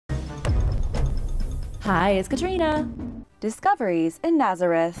Hi, it's Katrina. Discoveries in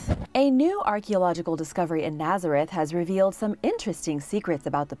Nazareth. A new archaeological discovery in Nazareth has revealed some interesting secrets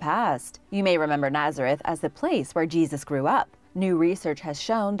about the past. You may remember Nazareth as the place where Jesus grew up. New research has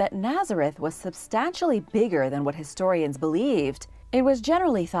shown that Nazareth was substantially bigger than what historians believed. It was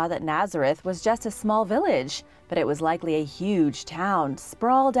generally thought that Nazareth was just a small village, but it was likely a huge town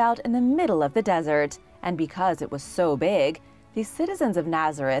sprawled out in the middle of the desert. And because it was so big, the citizens of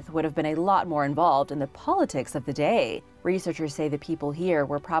Nazareth would have been a lot more involved in the politics of the day. Researchers say the people here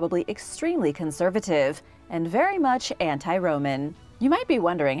were probably extremely conservative and very much anti-Roman. You might be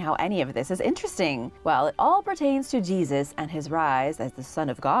wondering how any of this is interesting. Well, it all pertains to Jesus and his rise as the Son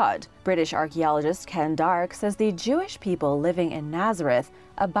of God. British archaeologist Ken Dark says the Jewish people living in Nazareth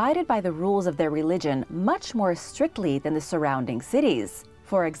abided by the rules of their religion much more strictly than the surrounding cities.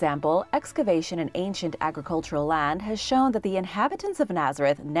 For example, excavation in ancient agricultural land has shown that the inhabitants of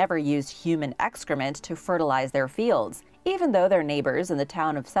Nazareth never used human excrement to fertilize their fields, even though their neighbors in the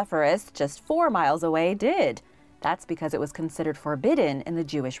town of Sepphoris, just 4 miles away, did. That's because it was considered forbidden in the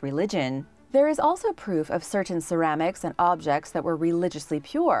Jewish religion. There is also proof of certain ceramics and objects that were religiously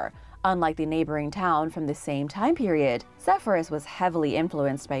pure, unlike the neighboring town from the same time period. Sepphoris was heavily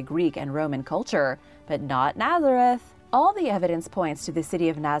influenced by Greek and Roman culture, but not Nazareth. All the evidence points to the city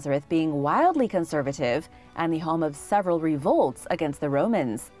of Nazareth being wildly conservative and the home of several revolts against the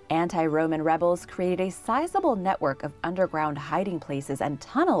Romans. Anti-Roman rebels created a sizable network of underground hiding places and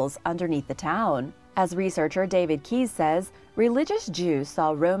tunnels underneath the town. As researcher David Keyes says, religious Jews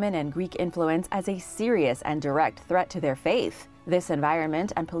saw Roman and Greek influence as a serious and direct threat to their faith. This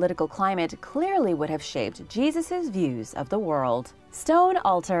environment and political climate clearly would have shaped Jesus' views of the world. Stone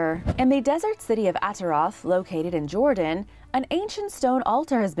altar. In the desert city of Ataroth, located in Jordan, an ancient stone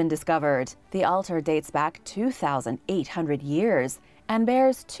altar has been discovered. The altar dates back 2,800 years and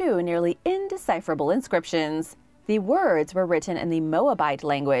bears 2 nearly indecipherable inscriptions. The words were written in the Moabite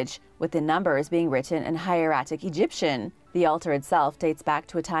language, with the numbers being written in hieratic Egyptian. The altar itself dates back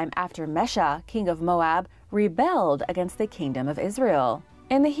to a time after Mesha, king of Moab, rebelled against the kingdom of Israel.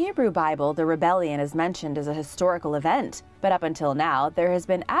 In the Hebrew Bible, the rebellion is mentioned as a historical event, but up until now, there has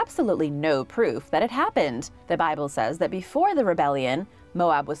been absolutely no proof that it happened. The Bible says that before the rebellion,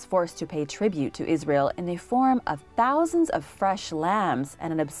 Moab was forced to pay tribute to Israel in the form of thousands of fresh lambs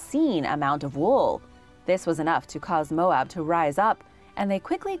and an obscene amount of wool. This was enough to cause Moab to rise up, and they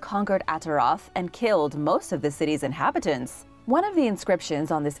quickly conquered Ataroth and killed most of the city's inhabitants. One of the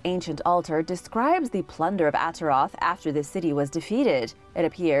inscriptions on this ancient altar describes the plunder of Ataroth after the city was defeated. It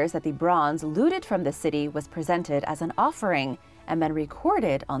appears that the bronze looted from the city was presented as an offering and then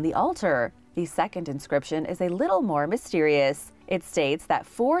recorded on the altar. The second inscription is a little more mysterious. It states that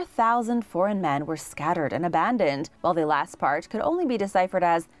 4,000 foreign men were scattered and abandoned, while the last part could only be deciphered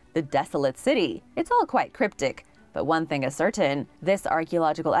as the desolate city. It's all quite cryptic. But one thing is certain, this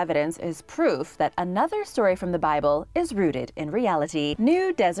archaeological evidence is proof that another story from the Bible is rooted in reality.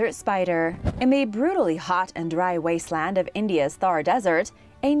 New desert spider. In the brutally hot and dry wasteland of India's Thar Desert,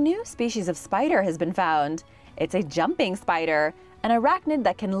 a new species of spider has been found. It's a jumping spider, an arachnid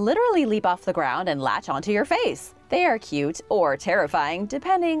that can literally leap off the ground and latch onto your face. They are cute or terrifying,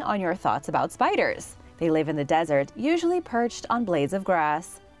 depending on your thoughts about spiders. They live in the desert, usually perched on blades of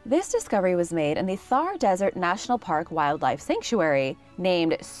grass. This discovery was made in the Thar Desert National Park Wildlife Sanctuary,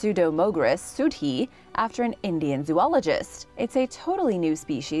 named Pseudomogris sudhi after an Indian zoologist. It's a totally new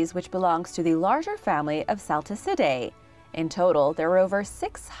species which belongs to the larger family of Salticidae. In total, there are over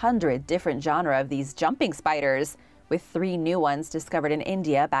 600 different genera of these jumping spiders, with 3 new ones discovered in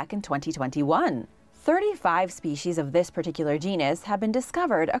India back in 2021. 35 species of this particular genus have been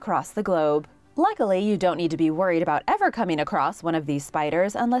discovered across the globe. Luckily, you don't need to be worried about ever coming across one of these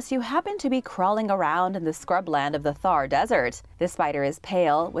spiders unless you happen to be crawling around in the scrubland of the Thar Desert. This spider is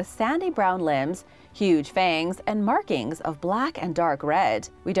pale, with sandy brown limbs, huge fangs, and markings of black and dark red.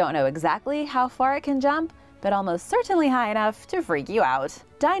 We don't know exactly how far it can jump, but almost certainly high enough to freak you out.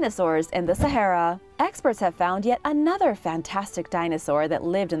 Dinosaurs in the Sahara. Experts have found yet another fantastic dinosaur that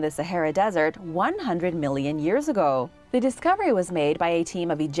lived in the Sahara Desert 100 million years ago. The discovery was made by a team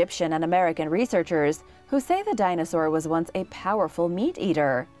of Egyptian and American researchers who say the dinosaur was once a powerful meat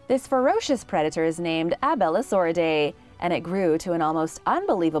eater. This ferocious predator is named Abelisauridae, and it grew to an almost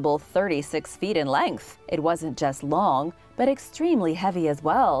unbelievable 36 feet in length. It wasn't just long, but extremely heavy as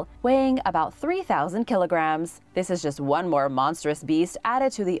well, weighing about 3,000 kilograms. This is just one more monstrous beast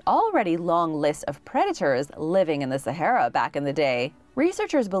added to the already long list of predators living in the Sahara back in the day.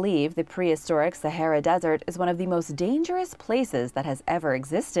 Researchers believe the prehistoric Sahara Desert is one of the most dangerous places that has ever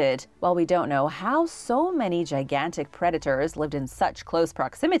existed. While we don't know how so many gigantic predators lived in such close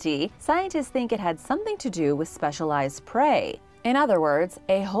proximity, scientists think it had something to do with specialized prey. In other words,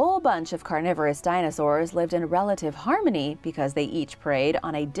 a whole bunch of carnivorous dinosaurs lived in relative harmony because they each preyed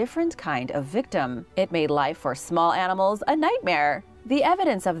on a different kind of victim. It made life for small animals a nightmare. The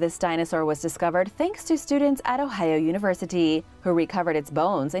evidence of this dinosaur was discovered thanks to students at Ohio University, who recovered its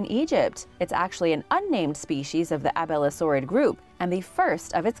bones in Egypt. It's actually an unnamed species of the abelosaurid group, and the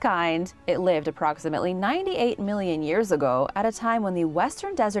first of its kind. It lived approximately 98 million years ago, at a time when the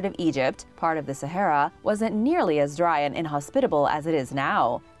western desert of Egypt, part of the Sahara, wasn't nearly as dry and inhospitable as it is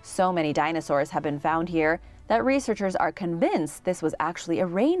now. So many dinosaurs have been found here that researchers are convinced this was actually a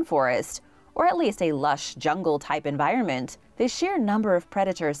rainforest, or at least a lush jungle-type environment. The sheer number of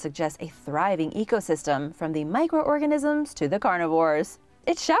predators suggests a thriving ecosystem, from the microorganisms to the carnivores.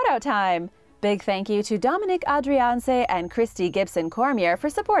 It's shout-out time! Big thank you to Dominic Adrianse and Christy Gibson Cormier for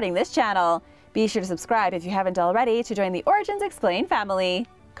supporting this channel. Be sure to subscribe if you haven't already to join the Origins Explained family.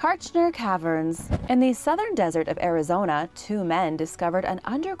 Kartchner Caverns. In the southern desert of Arizona, two men discovered an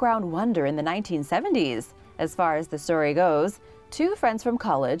underground wonder in the 1970s. As far as the story goes, two friends from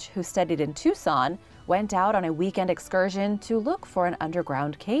college who studied in Tucson went out on a weekend excursion to look for an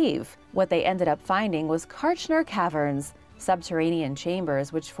underground cave. What they ended up finding was Kartchner Caverns, subterranean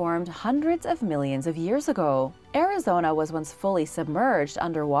chambers which formed hundreds of millions of years ago. Arizona was once fully submerged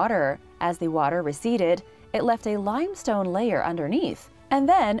underwater. As the water receded, it left a limestone layer underneath. And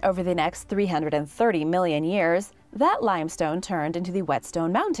then, over the next 330 million years, that limestone turned into the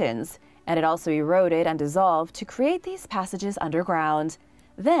Whetstone Mountains, and it also eroded and dissolved to create these passages underground.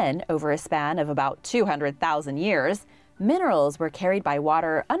 Then, over a span of about 200,000 years, minerals were carried by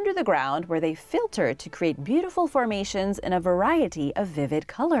water under the ground, where they filtered to create beautiful formations in a variety of vivid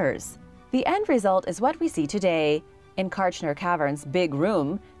colors. The end result is what we see today. In Kartchner Caverns' Big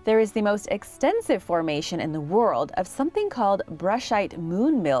Room, there is the most extensive formation in the world of something called brushite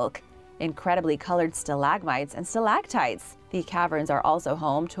moon milk, incredibly colored stalagmites and stalactites. The caverns are also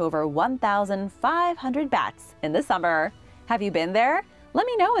home to over 1,500 bats in the summer. Have you been there? Let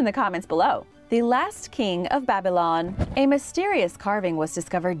me know in the comments below. The Last King of Babylon. A mysterious carving was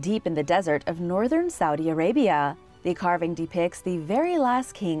discovered deep in the desert of northern Saudi Arabia. The carving depicts the very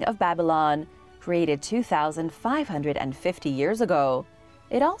last king of Babylon, created 2,550 years ago.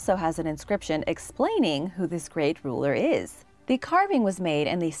 It also has an inscription explaining who this great ruler is. The carving was made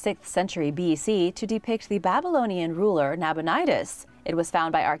in the 6th century BC to depict the Babylonian ruler Nabonidus. It was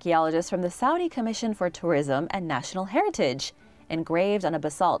found by archaeologists from the Saudi Commission for Tourism and National Heritage, engraved on a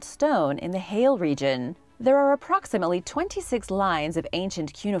basalt stone in the Hale region. There are approximately 26 lines of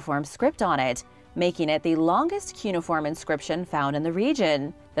ancient cuneiform script on it, making it the longest cuneiform inscription found in the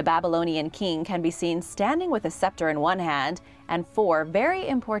region. The Babylonian king can be seen standing with a scepter in one hand and 4 very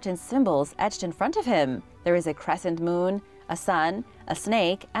important symbols etched in front of him. There is a crescent moon, a sun, a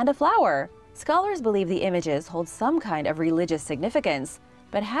snake, and a flower. Scholars believe the images hold some kind of religious significance,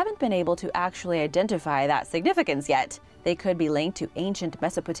 but haven't been able to actually identify that significance yet. They could be linked to ancient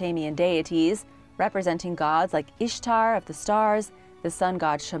Mesopotamian deities, representing gods like Ishtar of the stars, the sun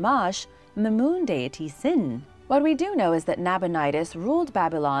god Shamash, and the moon deity Sin. What we do know is that Nabonidus ruled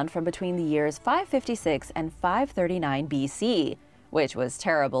Babylon from between the years 556 and 539 BC, which was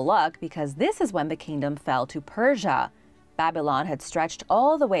terrible luck because this is when the kingdom fell to Persia. Babylon had stretched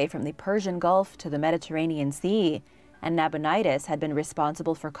all the way from the Persian Gulf to the Mediterranean Sea, and Nabonidus had been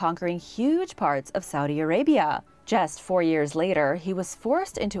responsible for conquering huge parts of Saudi Arabia. Just 4 years later, he was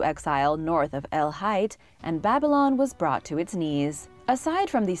forced into exile north of El Hait, and Babylon was brought to its knees. Aside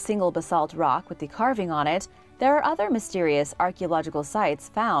from the single basalt rock with the carving on it, there are other mysterious archaeological sites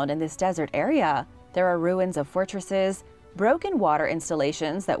found in this desert area. There are ruins of fortresses, broken water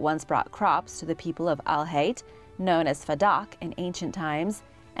installations that once brought crops to the people of Al Hait, known as Fadak in ancient times,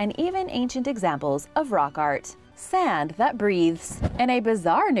 and even ancient examples of rock art. Sand that breathes. In a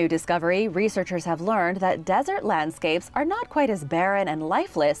bizarre new discovery, researchers have learned that desert landscapes are not quite as barren and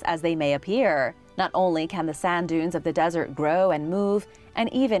lifeless as they may appear. Not only can the sand dunes of the desert grow and move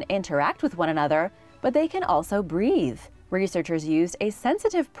and even interact with one another, but they can also breathe. Researchers used a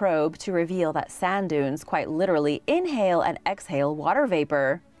sensitive probe to reveal that sand dunes quite literally inhale and exhale water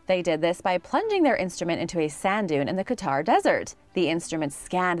vapor. They did this by plunging their instrument into a sand dune in the Qatar desert. The instrument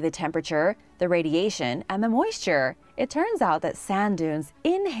scanned the temperature, the radiation, and the moisture. It turns out that sand dunes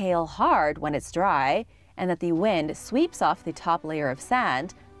inhale hard when it's dry, and that the wind sweeps off the top layer of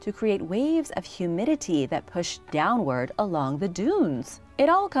sand, to create waves of humidity that push downward along the dunes. It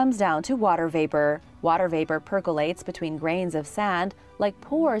all comes down to water vapor. Water vapor percolates between grains of sand like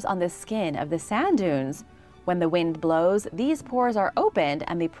pores on the skin of the sand dunes. When the wind blows, these pores are opened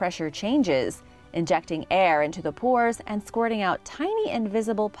and the pressure changes, injecting air into the pores and squirting out tiny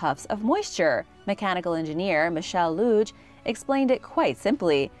invisible puffs of moisture. Mechanical engineer Michel Luge explained it quite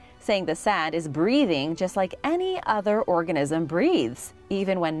simply, saying the sand is breathing just like any other organism breathes.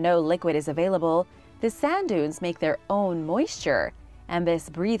 Even when no liquid is available, the sand dunes make their own moisture. And this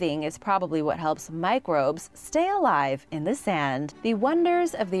breathing is probably what helps microbes stay alive in the sand. The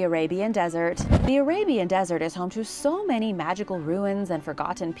wonders of the Arabian Desert. The Arabian Desert is home to so many magical ruins and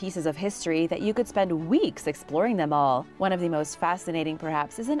forgotten pieces of history that you could spend weeks exploring them all. One of the most fascinating,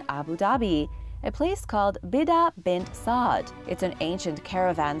 perhaps, is in Abu Dhabi, a place called Bida bint Saad. It's an ancient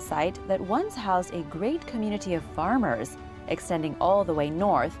caravan site that once housed a great community of farmers, extending all the way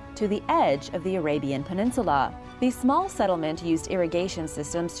north to the edge of the Arabian Peninsula. The small settlement used irrigation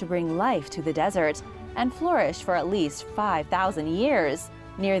systems to bring life to the desert and flourished for at least 5,000 years.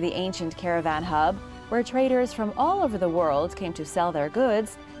 Near the ancient caravan hub, where traders from all over the world came to sell their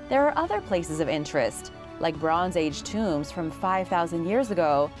goods, there are other places of interest, like Bronze Age tombs from 5,000 years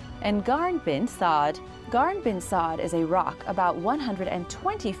ago, and Garn bint Saad. Garn bint Saad is a rock about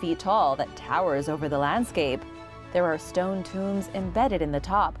 120 feet tall that towers over the landscape. There are stone tombs embedded in the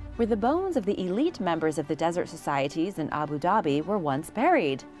top, where the bones of the elite members of the desert societies in Abu Dhabi were once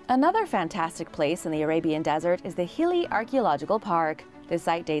buried. Another fantastic place in the Arabian Desert is the Hilli Archaeological Park. The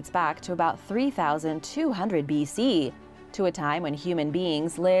site dates back to about 3,200 BC, to a time when human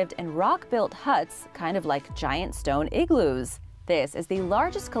beings lived in rock-built huts, kind of like giant stone igloos. This is the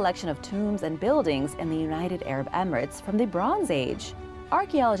largest collection of tombs and buildings in the United Arab Emirates from the Bronze Age.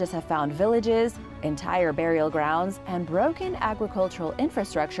 Archaeologists have found villages, entire burial grounds, and broken agricultural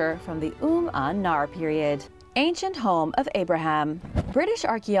infrastructure from the an-Nar period. Ancient home of Abraham. British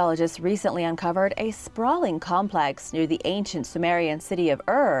archaeologists recently uncovered a sprawling complex near the ancient Sumerian city of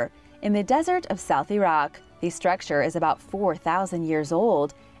Ur in the desert of South Iraq. The structure is about 4,000 years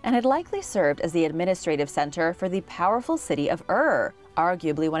old and had likely served as the administrative center for the powerful city of Ur,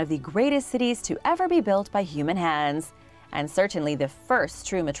 arguably one of the greatest cities to ever be built by human hands, and certainly the first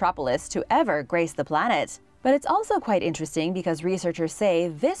true metropolis to ever grace the planet. But it's also quite interesting because researchers say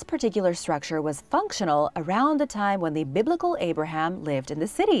this particular structure was functional around the time when the biblical Abraham lived in the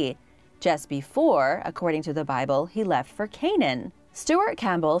city, just before, according to the Bible, he left for Canaan. Stuart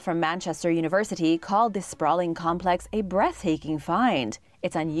Campbell from Manchester University called this sprawling complex a breathtaking find.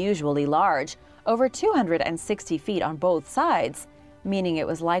 It's unusually large, over 260 feet on both sides, meaning it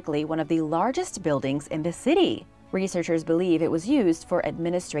was likely one of the largest buildings in the city. Researchers believe it was used for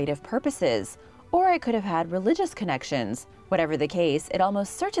administrative purposes, or it could have had religious connections. Whatever the case, it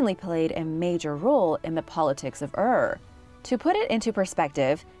almost certainly played a major role in the politics of Ur. To put it into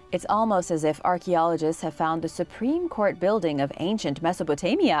perspective, it's almost as if archaeologists have found the Supreme Court building of ancient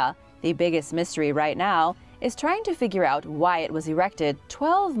Mesopotamia. The biggest mystery right now is trying to figure out why it was erected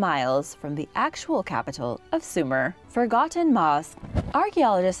 12 miles from the actual capital of Sumer. Forgotten mosque.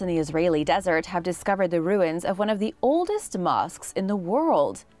 Archaeologists in the Israeli desert have discovered the ruins of one of the oldest mosques in the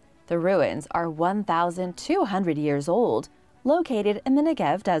world. The ruins are 1,200 years old, located in the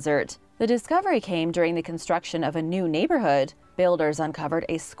Negev desert. The discovery came during the construction of a new neighborhood. Builders uncovered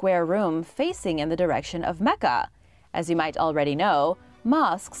a square room facing in the direction of Mecca. As you might already know,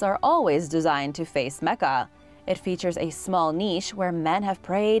 mosques are always designed to face Mecca. It features a small niche where men have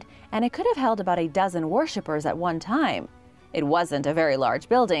prayed, and it could have held about a dozen worshippers at one time. It wasn't a very large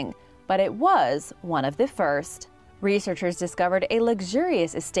building, but it was one of the first. Researchers discovered a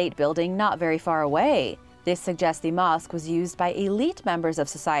luxurious estate building not very far away. This suggests the mosque was used by elite members of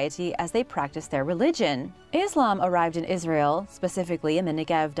society as they practiced their religion. Islam arrived in Israel, specifically in the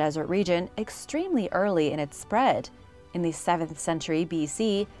Negev desert region, extremely early in its spread. In the 7th century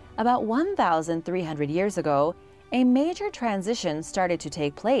BC, about 1,300 years ago, a major transition started to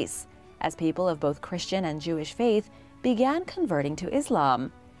take place as people of both Christian and Jewish faith began converting to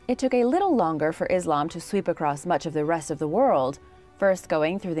Islam. It took a little longer for Islam to sweep across much of the rest of the world, first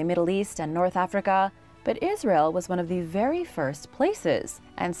going through the Middle East and North Africa, but Israel was one of the very first places,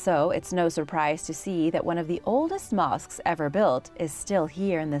 and so it's no surprise to see that one of the oldest mosques ever built is still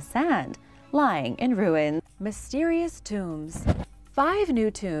here in the sand, lying in ruins. Mysterious tombs. 5 new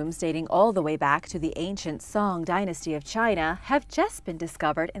tombs dating all the way back to the ancient Song dynasty of China have just been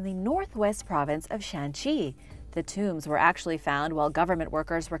discovered in the northwest province of Shanxi. The tombs were actually found while government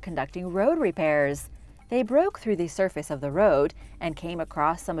workers were conducting road repairs. They broke through the surface of the road and came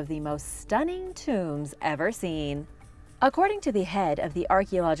across some of the most stunning tombs ever seen. According to the head of the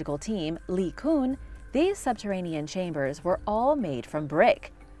archaeological team, Li Kun, these subterranean chambers were all made from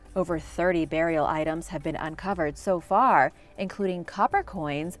brick. Over 30 burial items have been uncovered so far, including copper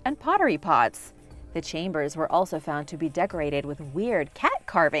coins and pottery pots. The chambers were also found to be decorated with weird cat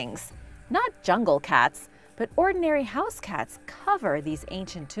carvings. Not jungle cats, but ordinary house cats cover these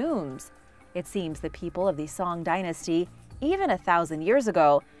ancient tombs. It seems the people of the Song dynasty, even 1,000 years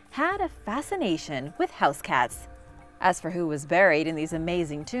ago, had a fascination with house cats. As for who was buried in these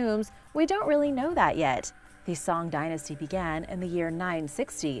amazing tombs, we don't really know that yet. The Song dynasty began in the year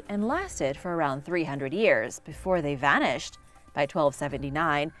 960 and lasted for around 300 years before they vanished. By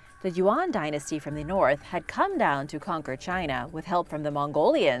 1279, the Yuan dynasty from the north had come down to conquer China with help from the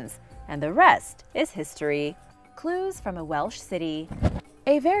Mongolians, and the rest is history. Clues from a Welsh city.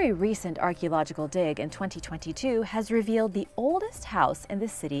 A very recent archaeological dig in 2022 has revealed the oldest house in the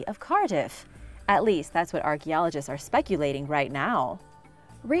city of Cardiff. At least that's what archaeologists are speculating right now.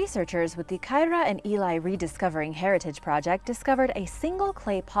 Researchers with the Kyra and Eli Rediscovering Heritage Project discovered a single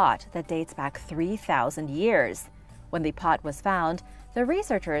clay pot that dates back 3,000 years. When the pot was found, the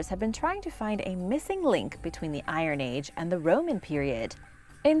researchers have been trying to find a missing link between the Iron Age and the Roman period.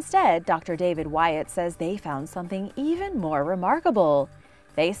 Instead, Dr. David Wyatt says they found something even more remarkable.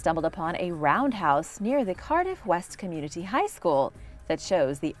 They stumbled upon a roundhouse near the Cardiff West Community High School that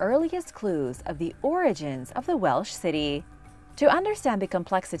shows the earliest clues of the origins of the Welsh city. To understand the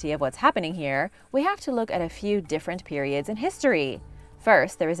complexity of what's happening here, we have to look at a few different periods in history.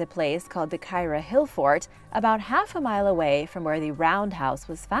 First, there is a place called the Kyra Hill Fort about half a mile away from where the roundhouse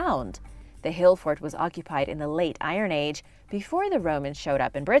was found. The hill fort was occupied in the late Iron Age before the Romans showed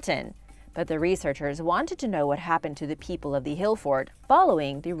up in Britain. But the researchers wanted to know what happened to the people of the hill fort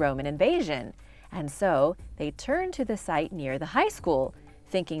following the Roman invasion, and so they turned to the site near the high school,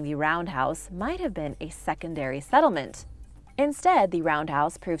 thinking the roundhouse might have been a secondary settlement. Instead, the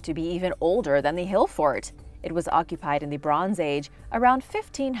roundhouse proved to be even older than the hill fort. It was occupied in the Bronze Age around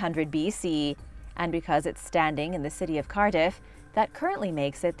 1500 BC, and because it's standing in the city of Cardiff, that currently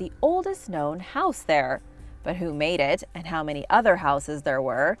makes it the oldest known house there. But who made it and how many other houses there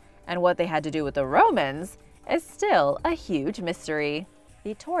were, and what they had to do with the Romans, is still a huge mystery.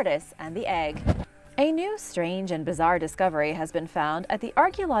 The tortoise and the egg. A new strange and bizarre discovery has been found at the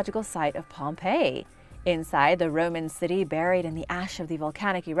archaeological site of Pompeii. Inside the Roman city buried in the ash of the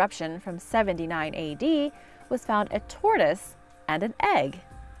volcanic eruption from 79 AD was found a tortoise and an egg.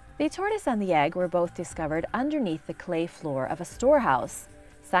 The tortoise and the egg were both discovered underneath the clay floor of a storehouse.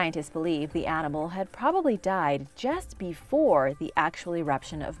 Scientists believe the animal had probably died just before the actual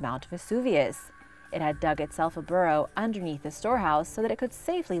eruption of Mount Vesuvius. It had dug itself a burrow underneath the storehouse so that it could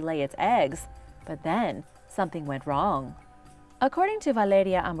safely lay its eggs. But then, something went wrong. According to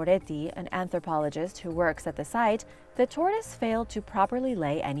Valeria Amoretti, an anthropologist who works at the site, the tortoise failed to properly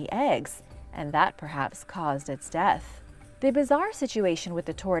lay any eggs, and that perhaps caused its death. The bizarre situation with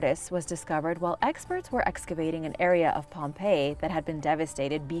the tortoise was discovered while experts were excavating an area of Pompeii that had been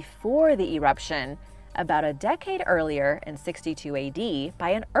devastated before the eruption, about a decade earlier in 62 AD by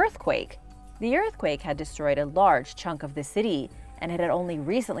an earthquake. The earthquake had destroyed a large chunk of the city, and it had only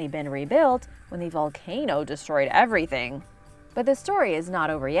recently been rebuilt when the volcano destroyed everything. But the story is not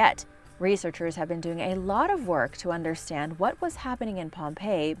over yet. Researchers have been doing a lot of work to understand what was happening in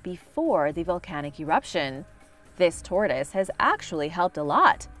Pompeii before the volcanic eruption. This tortoise has actually helped a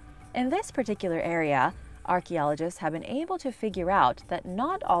lot. In this particular area, archaeologists have been able to figure out that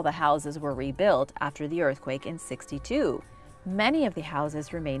not all the houses were rebuilt after the earthquake in 62. Many of the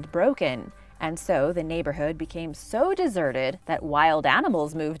houses remained broken, and so the neighborhood became so deserted that wild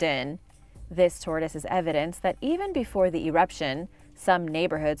animals moved in. This tortoise is evidence that even before the eruption, some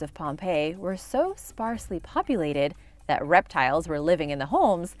neighborhoods of Pompeii were so sparsely populated that reptiles were living in the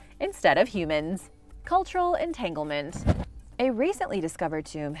homes instead of humans. Cultural entanglement. A recently discovered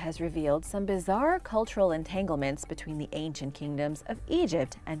tomb has revealed some bizarre cultural entanglements between the ancient kingdoms of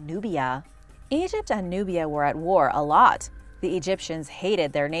Egypt and Nubia. Egypt and Nubia were at war a lot. The Egyptians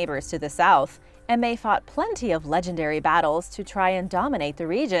hated their neighbors to the south, and they fought plenty of legendary battles to try and dominate the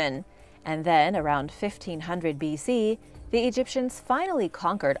region. And then, around 1500 BC, the Egyptians finally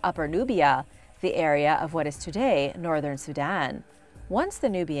conquered Upper Nubia, the area of what is today northern Sudan. Once the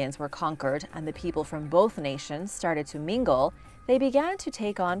Nubians were conquered and the people from both nations started to mingle, they began to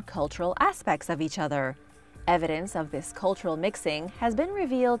take on cultural aspects of each other. Evidence of this cultural mixing has been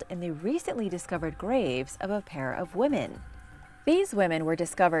revealed in the recently discovered graves of a pair of women. These women were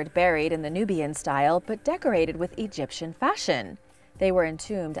discovered buried in the Nubian style but decorated with Egyptian fashion. They were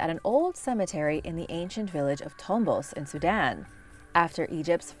entombed at an old cemetery in the ancient village of Tombos in Sudan. After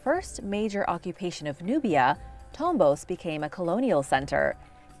Egypt's first major occupation of Nubia, Tombos became a colonial center.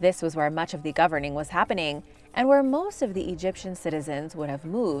 This was where much of the governing was happening, and where most of the Egyptian citizens would have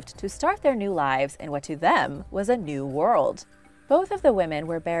moved to start their new lives in what to them was a new world. Both of the women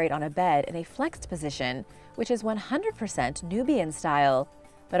were buried on a bed in a flexed position, which is 100% Nubian style.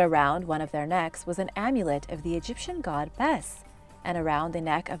 But around one of their necks was an amulet of the Egyptian god Bes, and around the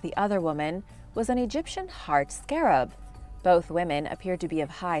neck of the other woman was an Egyptian heart scarab. Both women appeared to be of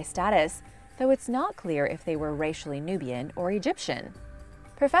high status, though it's not clear if they were racially Nubian or Egyptian.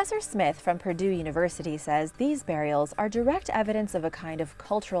 Professor Smith from Purdue University says these burials are direct evidence of a kind of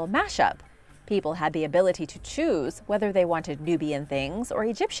cultural mashup. People had the ability to choose whether they wanted Nubian things or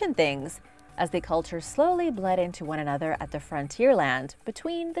Egyptian things, as the cultures slowly bled into one another at the frontierland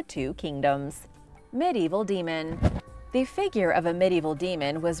between the two kingdoms. Medieval demon. The figure of a medieval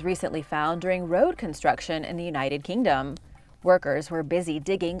demon was recently found during road construction in the United Kingdom. Workers were busy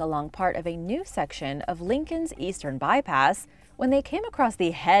digging along part of a new section of Lincoln's Eastern Bypass when they came across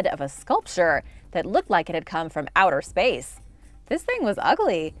the head of a sculpture that looked like it had come from outer space. This thing was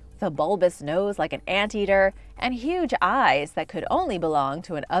ugly, with a bulbous nose like an anteater and huge eyes that could only belong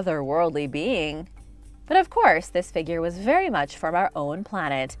to an otherworldly being. But of course, this figure was very much from our own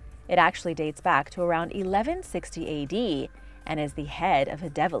planet. It actually dates back to around 1160 AD and is the head of a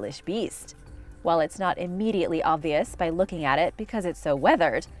devilish beast. While it's not immediately obvious by looking at it because it's so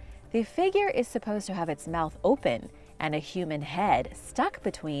weathered, the figure is supposed to have its mouth open and a human head stuck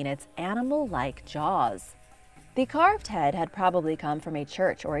between its animal-like jaws. The carved head had probably come from a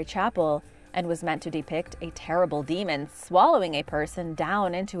church or a chapel and was meant to depict a terrible demon swallowing a person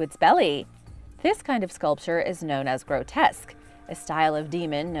down into its belly. This kind of sculpture is known as grotesque, a style of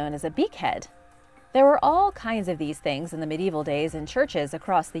demon known as a beakhead. There were all kinds of these things in the medieval days in churches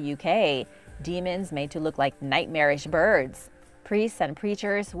across the UK, demons made to look like nightmarish birds. Priests and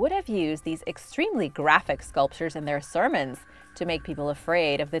preachers would have used these extremely graphic sculptures in their sermons to make people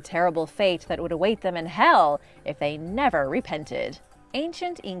afraid of the terrible fate that would await them in hell if they never repented.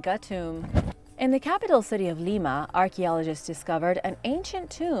 Ancient Inca tomb. In the capital city of Lima, archaeologists discovered an ancient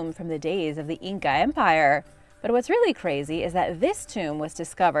tomb from the days of the Inca Empire. But what's really crazy is that this tomb was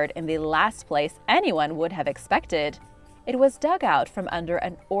discovered in the last place anyone would have expected. It was dug out from under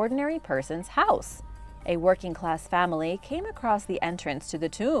an ordinary person's house. A working-class family came across the entrance to the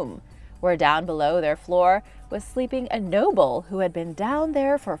tomb, where down below their floor was sleeping a noble who had been down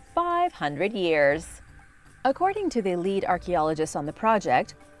there for 500 years. According to the lead archaeologist on the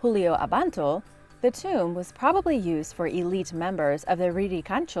project, Julio Abanto, the tomb was probably used for elite members of the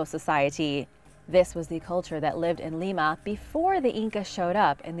Riricancho society. This was the culture that lived in Lima before the Inca showed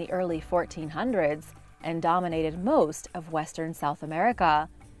up in the early 1400s and dominated most of Western South America.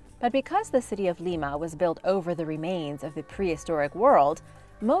 But because the city of Lima was built over the remains of the prehistoric world,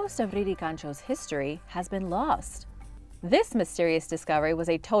 most of Riricancho's history has been lost. This mysterious discovery was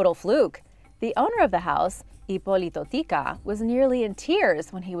a total fluke. The owner of the house, Hipólito Tica, was nearly in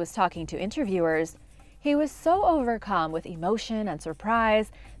tears when he was talking to interviewers. He was so overcome with emotion and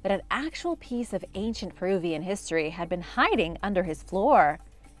surprise that an actual piece of ancient Peruvian history had been hiding under his floor.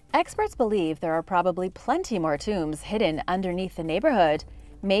 Experts believe there are probably plenty more tombs hidden underneath the neighborhood,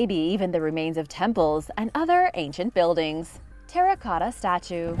 maybe even the remains of temples and other ancient buildings. Terracotta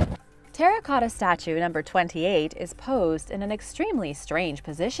statue. Terracotta statue number 28 is posed in an extremely strange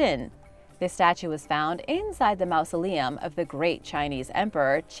position. This statue was found inside the mausoleum of the great Chinese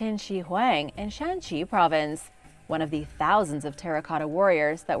emperor Qin Shi Huang in Shanxi province, one of the thousands of terracotta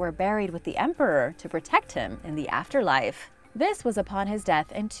warriors that were buried with the emperor to protect him in the afterlife. This was upon his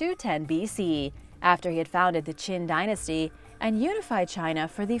death in 210 BC, after he had founded the Qin dynasty and unified China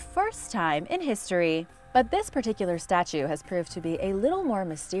for the first time in history. But this particular statue has proved to be a little more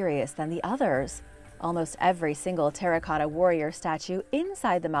mysterious than the others. Almost every single terracotta warrior statue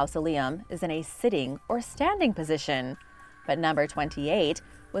inside the mausoleum is in a sitting or standing position, but number 28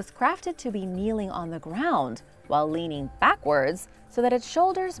 was crafted to be kneeling on the ground while leaning backwards so that its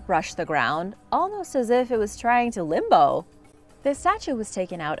shoulders brushed the ground, almost as if it was trying to limbo. The statue was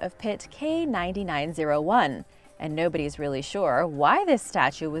taken out of pit K9901, and nobody's really sure why this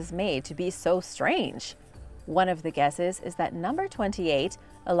statue was made to be so strange. One of the guesses is that number 28,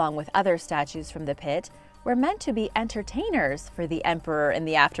 along with other statues from the pit, were meant to be entertainers for the emperor in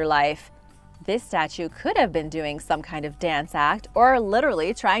the afterlife. This statue could have been doing some kind of dance act or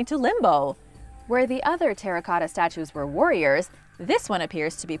literally trying to limbo. Where the other terracotta statues were warriors, this one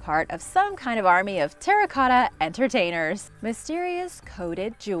appears to be part of some kind of army of terracotta entertainers. Mysterious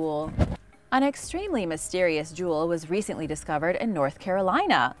coated jewel. An extremely mysterious jewel was recently discovered in North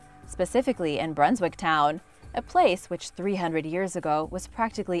Carolina, specifically in Brunswick Town. a place which 300 years ago was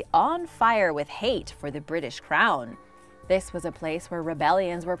practically on fire with hate for the British crown. This was a place where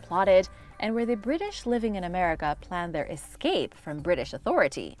rebellions were plotted and where the British living in America planned their escape from British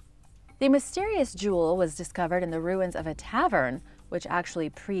authority. The mysterious jewel was discovered in the ruins of a tavern, which actually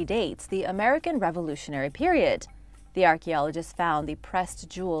predates the American Revolutionary period. The archaeologists found the pressed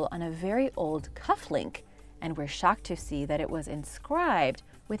jewel on a very old cufflink and were shocked to see that it was inscribed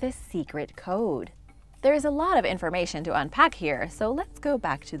with a secret code. There is a lot of information to unpack here, so let's go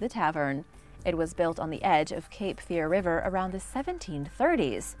back to the tavern. It was built on the edge of Cape Fear River around the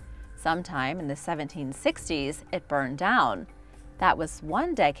 1730s. Sometime in the 1760s, it burned down. That was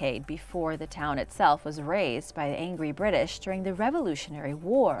 1 decade before the town itself was razed by the angry British during the Revolutionary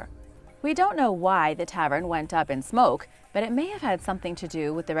War. We don't know why the tavern went up in smoke, but it may have had something to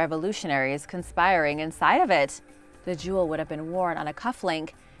do with the revolutionaries conspiring inside of it. The jewel would have been worn on a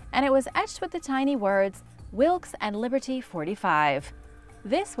cufflink, and it was etched with the tiny words, "Wilkes and Liberty 45.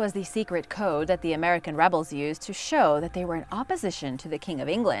 This was the secret code that the American rebels used to show that they were in opposition to the King of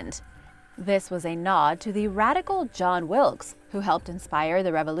England. This was a nod to the radical John Wilkes, who helped inspire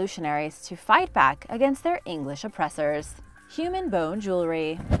the revolutionaries to fight back against their English oppressors. Human bone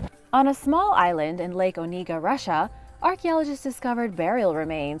jewelry. On a small island in Lake Onega, Russia, archaeologists discovered burial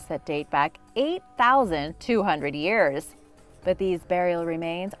remains that date back 8,200 years. But these burial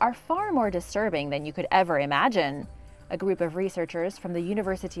remains are far more disturbing than you could ever imagine. A group of researchers from the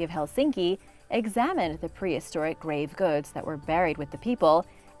University of Helsinki examined the prehistoric grave goods that were buried with the people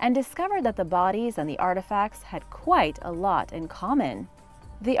and discovered that the bodies and the artifacts had quite a lot in common.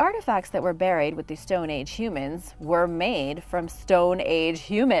 The artifacts that were buried with the Stone Age humans were made from Stone Age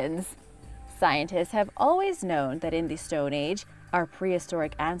humans. Scientists have always known that in the Stone Age, our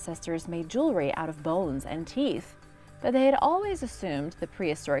prehistoric ancestors made jewelry out of bones and teeth, but they had always assumed the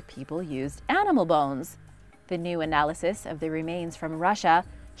prehistoric people used animal bones. The new analysis of the remains from Russia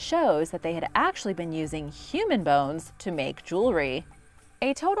shows that they had actually been using human bones to make jewelry.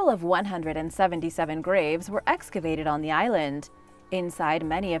 A total of 177 graves were excavated on the island. Inside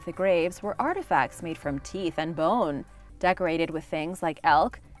many of the graves were artifacts made from teeth and bone, decorated with things like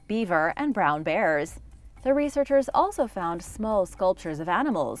elk, beaver, and brown bears. The researchers also found small sculptures of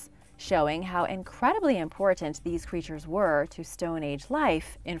animals, showing how incredibly important these creatures were to Stone Age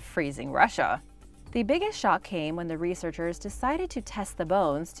life in freezing Russia. The biggest shock came when the researchers decided to test the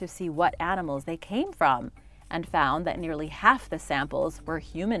bones to see what animals they came from, and found that nearly half the samples were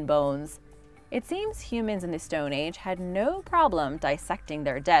human bones. It seems humans in the Stone Age had no problem dissecting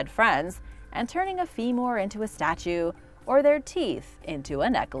their dead friends and turning a femur into a statue or their teeth into a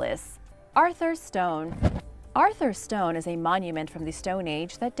necklace. Arthur's Stone. Arthur's Stone is a monument from the Stone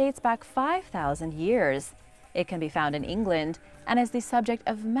Age that dates back 5,000 years. It can be found in England and is the subject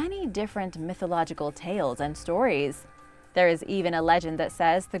of many different mythological tales and stories. There is even a legend that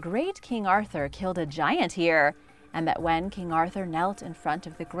says the great King Arthur killed a giant here, and that when King Arthur knelt in front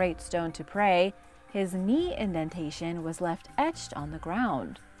of the great stone to pray, his knee indentation was left etched on the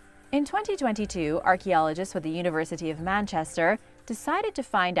ground. In 2022, archaeologists with the University of Manchester decided to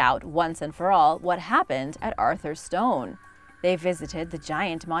find out once and for all what happened at Arthur's Stone. They visited the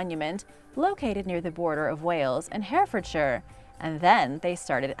giant monument located near the border of Wales and Herefordshire, and then they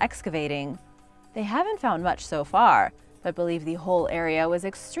started excavating. They haven't found much so far, but believe the whole area was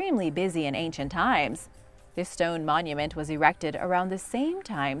extremely busy in ancient times. This stone monument was erected around the same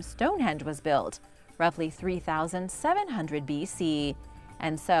time Stonehenge was built, roughly 3,700 BC,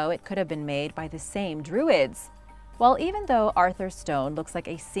 and so it could have been made by the same Druids. While even though Arthur's Stone looks like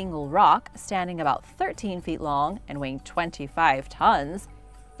a single rock standing about 13 feet long and weighing 25 tons,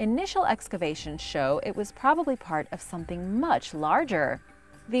 initial excavations show it was probably part of something much larger.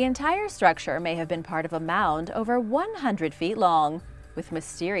 The entire structure may have been part of a mound over 100 feet long, with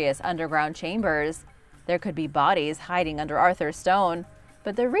mysterious underground chambers. There could be bodies hiding under Arthur's Stone,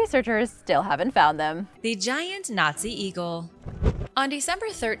 but the researchers still haven't found them. The giant Nazi eagle. On December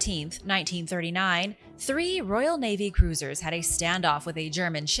 13, 1939, 3 Royal Navy cruisers had a standoff with a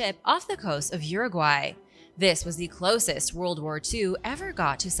German ship off the coast of Uruguay. This was the closest World War II ever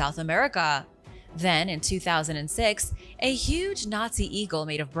got to South America. Then, in 2006, a huge Nazi eagle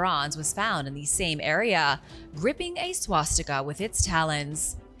made of bronze was found in the same area, gripping a swastika with its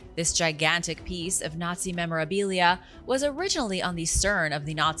talons. This gigantic piece of Nazi memorabilia was originally on the stern of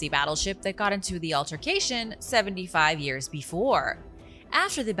the Nazi battleship that got into the altercation 75 years before.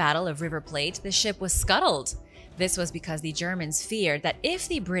 After the Battle of River Plate, the ship was scuttled. This was because the Germans feared that if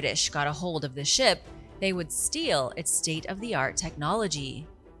the British got a hold of the ship, they would steal its state-of-the-art technology.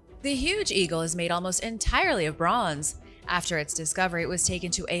 The huge eagle is made almost entirely of bronze. After its discovery, it was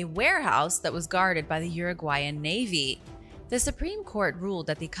taken to a warehouse that was guarded by the Uruguayan Navy. The Supreme Court ruled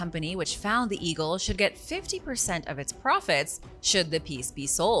that the company which found the eagle should get 50% of its profits should the piece be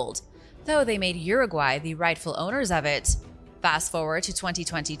sold, though they made Uruguay the rightful owners of it. Fast forward to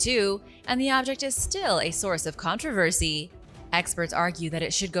 2022, and the object is still a source of controversy. Experts argue that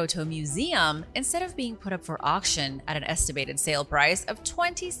it should go to a museum instead of being put up for auction at an estimated sale price of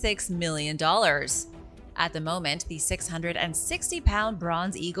 $26 million. At the moment, the 660-pound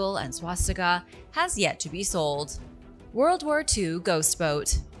bronze eagle and swastika has yet to be sold. World War II ghost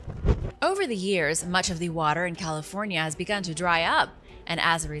boat. Over the years, much of the water in California has begun to dry up, and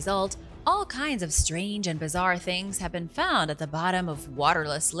as a result, all kinds of strange and bizarre things have been found at the bottom of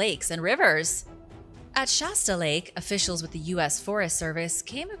waterless lakes and rivers. At Shasta Lake, officials with the U.S. Forest Service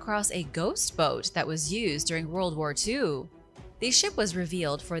came across a ghost boat that was used during World War II. The ship was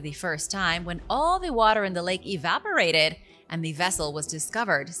revealed for the first time when all the water in the lake evaporated and the vessel was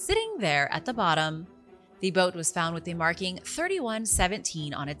discovered sitting there at the bottom. The boat was found with the marking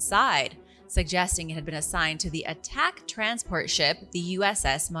 3117 on its side, suggesting it had been assigned to the attack transport ship, the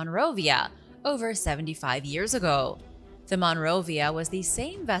USS Monrovia, over 75 years ago. The Monrovia was the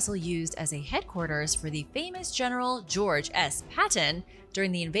same vessel used as a headquarters for the famous General George S. Patton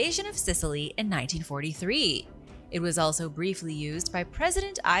during the invasion of Sicily in 1943. It was also briefly used by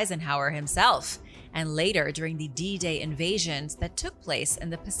President Eisenhower himself, and later during the D-Day invasions that took place in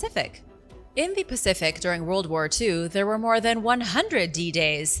the Pacific. In the Pacific during World War II, there were more than 100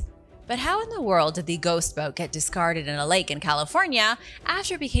 D-Days. But how in the world did the ghost boat get discarded in a lake in California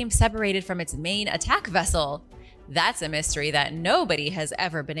after it became separated from its main attack vessel? That's a mystery that nobody has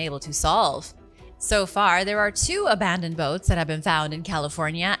ever been able to solve. So far, there are 2 abandoned boats that have been found in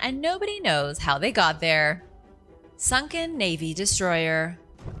California, and nobody knows how they got there. Sunken Navy destroyer.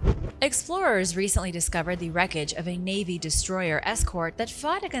 Explorers recently discovered the wreckage of a Navy destroyer escort that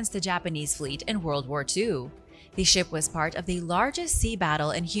fought against the Japanese fleet in World War II. The ship was part of the largest sea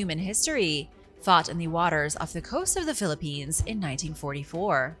battle in human history, fought in the waters off the coast of the Philippines in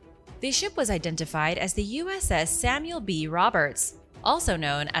 1944. The ship was identified as the USS Samuel B. Roberts, also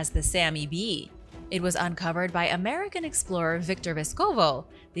known as the Sammy B. It was uncovered by American explorer Victor Vescovo,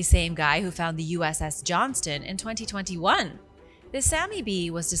 the same guy who found the USS Johnston in 2021. The Sammy B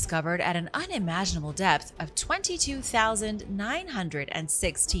was discovered at an unimaginable depth of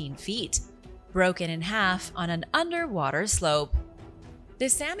 22,916 feet, broken in half on an underwater slope. The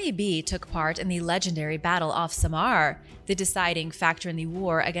Sammy B took part in the legendary Battle off Samar, the deciding factor in the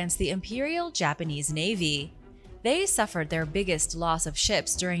war against the Imperial Japanese Navy. They suffered their biggest loss of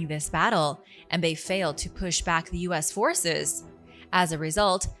ships during this battle, and they failed to push back the US forces. As a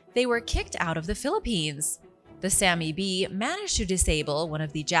result, they were kicked out of the Philippines. The Sammy B managed to disable one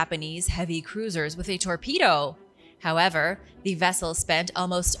of the Japanese heavy cruisers with a torpedo. However, the vessel spent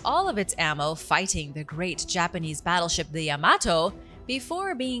almost all of its ammo fighting the great Japanese battleship the Yamato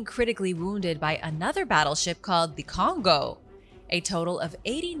before being critically wounded by another battleship called the Congo. A total of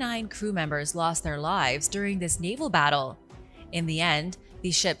 89 crew members lost their lives during this naval battle. In the end,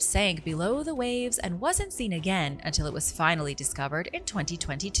 the ship sank below the waves and wasn't seen again until it was finally discovered in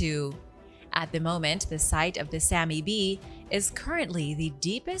 2022. At the moment, the site of the Sammy B is currently the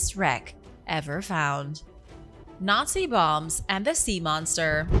deepest wreck ever found. Nazi bombs and the sea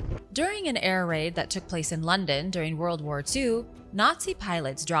monster. During an air raid that took place in London during World War II, Nazi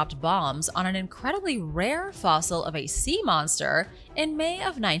pilots dropped bombs on an incredibly rare fossil of a sea monster in May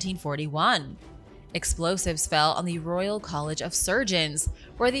of 1941. Explosives fell on the Royal College of Surgeons,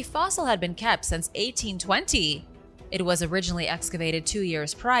 where the fossil had been kept since 1820. It was originally excavated 2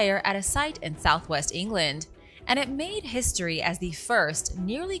 years prior at a site in southwest England, and it made history as the first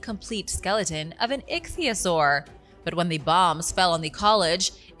nearly complete skeleton of an ichthyosaur. But when the bombs fell on the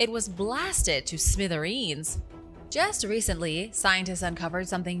college, it was blasted to smithereens. Just recently, scientists uncovered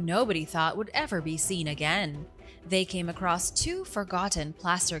something nobody thought would ever be seen again. They came across 2 forgotten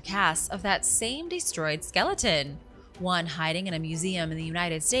plaster casts of that same destroyed skeleton, one hiding in a museum in the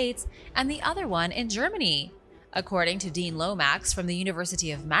United States and the other one in Germany. According to Dean Lomax from the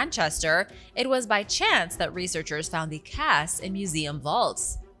University of Manchester, it was by chance that researchers found the casts in museum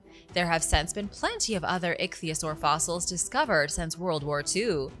vaults. There have since been plenty of other ichthyosaur fossils discovered since World War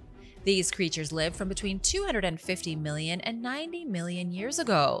II. These creatures lived from between 250 million and 90 million years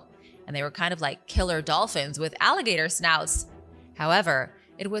ago, and they were kind of like killer dolphins with alligator snouts. However,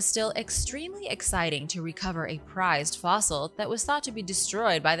 it was still extremely exciting to recover a prized fossil that was thought to be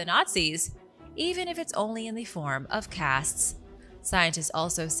destroyed by the Nazis, even if it's only in the form of casts. Scientists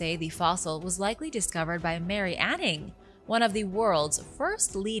also say the fossil was likely discovered by Mary Anning, one of the world's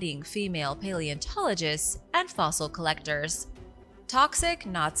first leading female paleontologists and fossil collectors. Toxic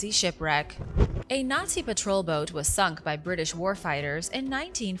Nazi shipwreck. A Nazi patrol boat was sunk by British warfighters in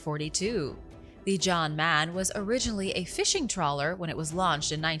 1942. The John Mann was originally a fishing trawler when it was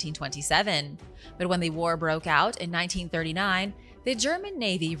launched in 1927, but when the war broke out in 1939, the German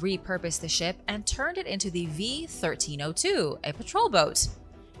Navy repurposed the ship and turned it into the V-1302, a patrol boat.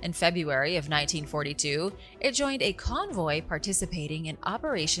 In February of 1942, it joined a convoy participating in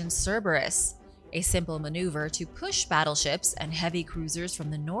Operation Cerberus, a simple maneuver to push battleships and heavy cruisers from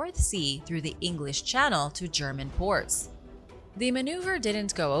the North Sea through the English Channel to German ports. The maneuver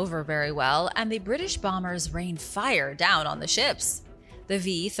didn't go over very well, and the British bombers rained fire down on the ships. The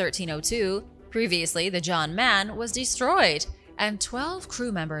V-1302, previously the John Mann, was destroyed, and 12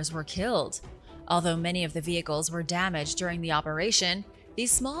 crew members were killed. Although many of the vehicles were damaged during the operation, the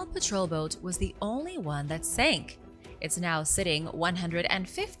small patrol boat was the only one that sank. It's now sitting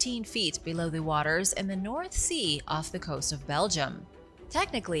 115 feet below the waters in the North Sea off the coast of Belgium.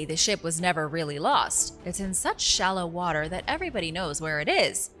 Technically, the ship was never really lost. It's in such shallow water that everybody knows where it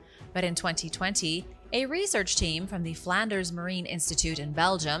is. But in 2020, a research team from the Flanders Marine Institute in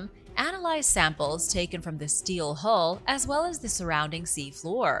Belgium analyzed samples taken from the steel hull as well as the surrounding sea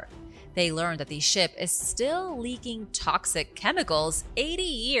floor. They learned that the ship is still leaking toxic chemicals 80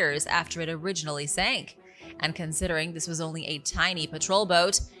 years after it originally sank. And considering this was only a tiny patrol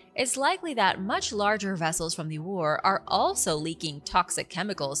boat, it's likely that much larger vessels from the war are also leaking toxic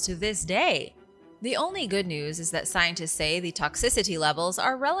chemicals to this day. The only good news is that scientists say the toxicity levels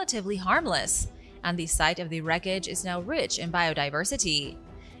are relatively harmless, and the site of the wreckage is now rich in biodiversity.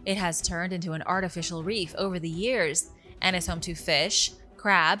 It has turned into an artificial reef over the years, and is home to fish,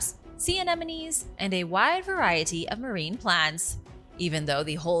 crabs, sea anemones, and a wide variety of marine plants. Even though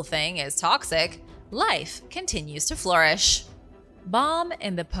the whole thing is toxic, life continues to flourish. Bomb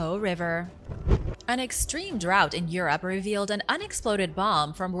in the Po River. An extreme drought in Europe revealed an unexploded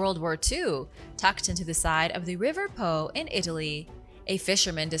bomb from World War II tucked into the side of the River Po in Italy. A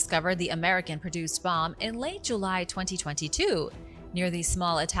fisherman discovered the American-produced bomb in late July 2022 near the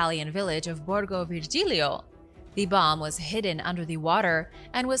small Italian village of Borgo Virgilio. The bomb was hidden under the water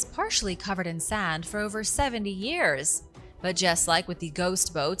and was partially covered in sand for over 70 years. But just like with the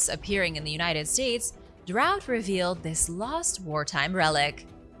ghost boats appearing in the United States, drought revealed this lost wartime relic.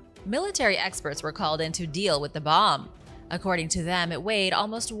 Military experts were called in to deal with the bomb. According to them, it weighed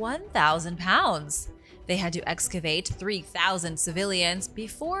almost 1,000 pounds. They had to excavate 3,000 civilians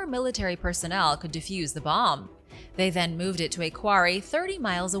before military personnel could defuse the bomb. They then moved it to a quarry 30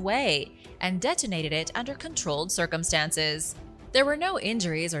 miles away and detonated it under controlled circumstances. There were no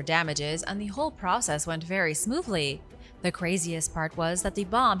injuries or damages, and the whole process went very smoothly. The craziest part was that the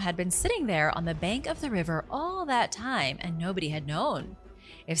bomb had been sitting there on the bank of the river all that time and nobody had known.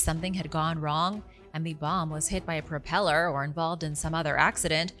 If something had gone wrong and the bomb was hit by a propeller or involved in some other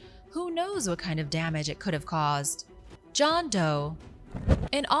accident, who knows what kind of damage it could have caused. John Doe.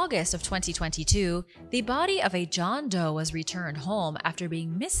 In August of 2022, the body of a John Doe was returned home after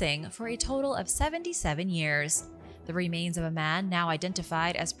being missing for a total of 77 years. The remains of a man now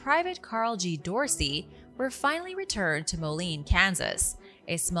identified as Private Carl G. Dorsey were finally returned to Moline, Kansas,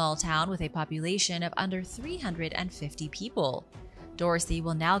 a small town with a population of under 350 people. Dorsey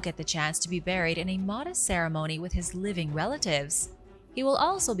will now get the chance to be buried in a modest ceremony with his living relatives. He will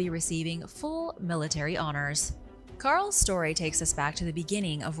also be receiving full military honors. Carl's story takes us back to the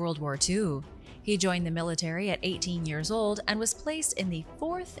beginning of World War II. He joined the military at 18 years old and was placed in the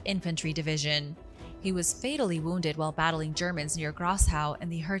 4th Infantry Division. He was fatally wounded while battling Germans near Grosshau in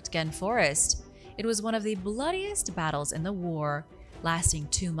the Hürtgen Forest. It was one of the bloodiest battles in the war, lasting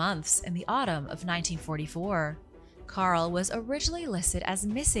 2 months in the autumn of 1944. Carl was originally listed as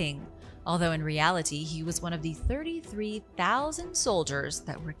missing, although in reality he was one of the 33,000 soldiers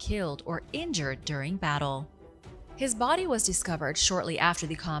that were killed or injured during battle. His body was discovered shortly after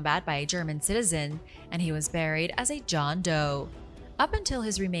the combat by a German citizen, and he was buried as a John Doe. Up until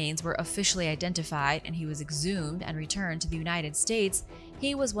his remains were officially identified and he was exhumed and returned to the United States,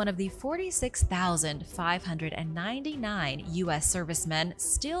 he was one of the 46,599 U.S. servicemen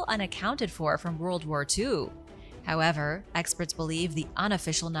still unaccounted for from World War II. However, experts believe the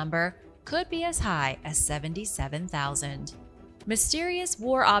unofficial number could be as high as 77,000. Mysterious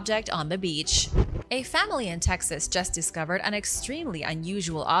war object on the beach. A family in Texas just discovered an extremely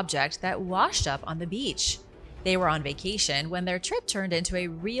unusual object that washed up on the beach. They were on vacation when their trip turned into a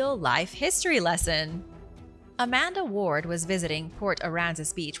real-life history lesson. Amanda Ward was visiting Port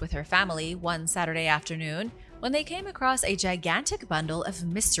Aransas Beach with her family one Saturday afternoon when they came across a gigantic bundle of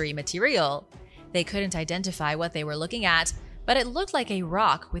mystery material. They couldn't identify what they were looking at, but it looked like a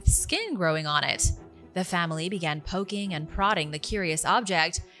rock with skin growing on it. The family began poking and prodding the curious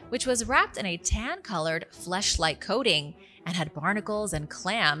object, which was wrapped in a tan-colored, flesh-like coating and had barnacles and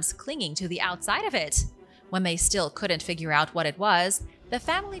clams clinging to the outside of it. When they still couldn't figure out what it was, the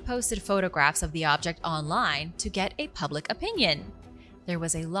family posted photographs of the object online to get a public opinion. There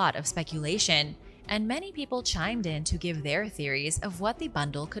was a lot of speculation, and many people chimed in to give their theories of what the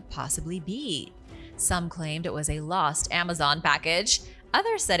bundle could possibly be. Some claimed it was a lost Amazon package,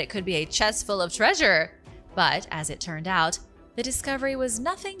 others said it could be a chest full of treasure. But as it turned out, the discovery was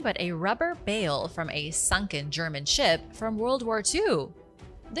nothing but a rubber bale from a sunken German ship from World War II.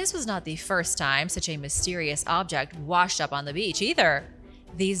 This was not the first time such a mysterious object washed up on the beach either.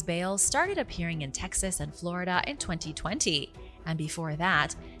 These bales started appearing in Texas and Florida in 2020, and before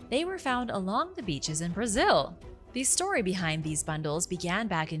that, they were found along the beaches in Brazil. The story behind these bundles began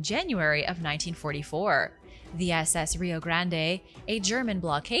back in January of 1944. The SS Rio Grande, a German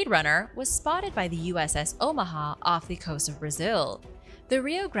blockade runner, was spotted by the USS Omaha off the coast of Brazil. The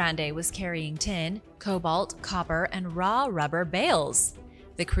Rio Grande was carrying tin, cobalt, copper, and raw rubber bales.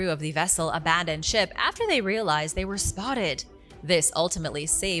 The crew of the vessel abandoned ship after they realized they were spotted. This ultimately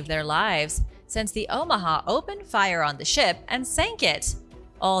saved their lives, since the Omaha opened fire on the ship and sank it.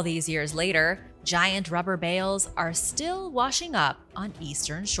 All these years later, giant rubber bales are still washing up on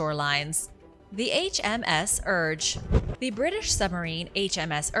eastern shorelines. The HMS Urge. The British submarine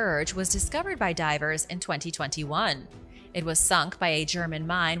HMS Urge was discovered by divers in 2021. It was sunk by a German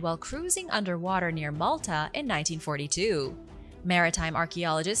mine while cruising underwater near Malta in 1942. Maritime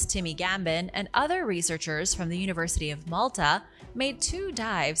archaeologist Timmy Gambin and other researchers from the University of Malta made 2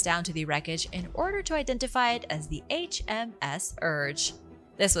 dives down to the wreckage in order to identify it as the HMS Urge.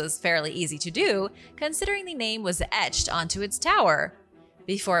 This was fairly easy to do, considering the name was etched onto its tower.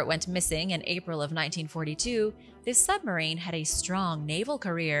 Before it went missing in April of 1942, this submarine had a strong naval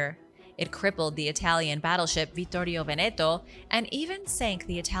career. It crippled the Italian battleship Vittorio Veneto and even sank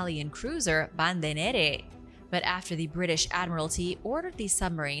the Italian cruiser Bande Nere. But after the British Admiralty ordered the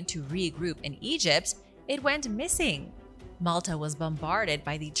submarine to regroup in Egypt, it went missing. Malta was bombarded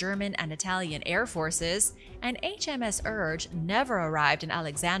by the German and Italian air forces, and HMS Urge never arrived in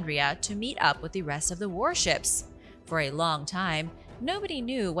Alexandria to meet up with the rest of the warships. For a long time, nobody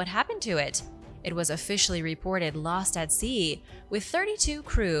knew what happened to it. It was officially reported lost at sea, with 32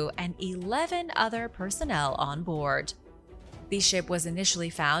 crew and 11 other personnel on board. The ship was initially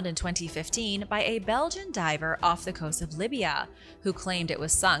found in 2015 by a Belgian diver off the coast of Libya, who claimed it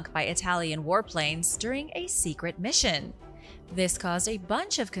was sunk by Italian warplanes during a secret mission. This caused a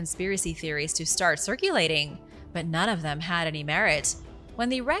bunch of conspiracy theories to start circulating, but none of them had any merit. When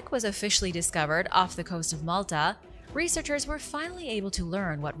the wreck was officially discovered off the coast of Malta, researchers were finally able to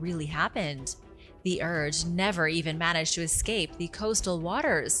learn what really happened. The Urge never even managed to escape the coastal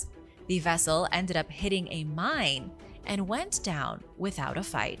waters. The vessel ended up hitting a mine and went down without a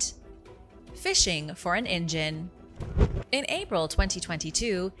fight. Fishing for an engine. In April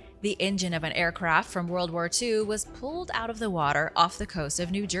 2022, the engine of an aircraft from World War II was pulled out of the water off the coast of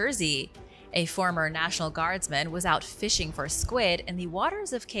New Jersey. A former National Guardsman was out fishing for squid in the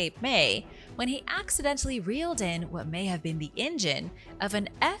waters of Cape May when he accidentally reeled in what may have been the engine of an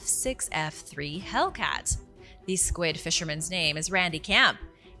F6F3 Hellcat. The squid fisherman's name is Randy Camp,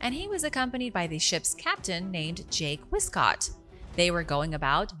 and he was accompanied by the ship's captain named Jake Wiscott. They were going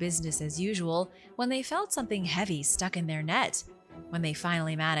about business as usual when they felt something heavy stuck in their net. When they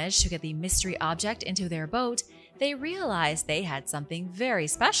finally managed to get the mystery object into their boat, they realized they had something very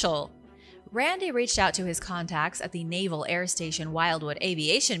special. Randy reached out to his contacts at the Naval Air Station Wildwood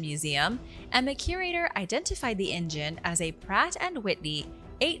Aviation Museum, and the curator identified the engine as a Pratt & Whitney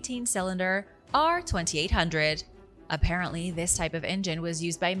 18-cylinder R2800. Apparently, this type of engine was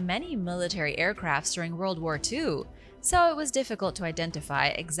used by many military aircrafts during World War II, so it was difficult to identify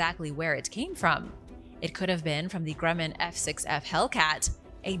exactly where it came from. It could have been from the Grumman F6F Hellcat,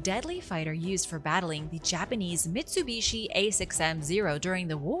 a deadly fighter used for battling the Japanese Mitsubishi A6M-0 during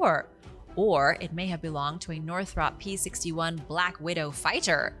the war, or it may have belonged to a Northrop P-61 Black Widow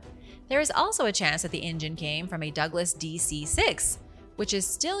fighter. There is also a chance that the engine came from a Douglas DC-6, which is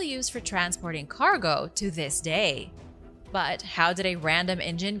still used for transporting cargo to this day. But how did a random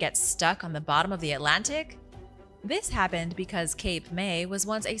engine get stuck on the bottom of the Atlantic? This happened because Cape May was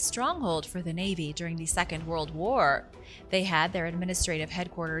once a stronghold for the Navy during the Second World War. They had their administrative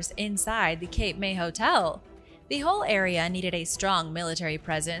headquarters inside the Cape May Hotel. The whole area needed a strong military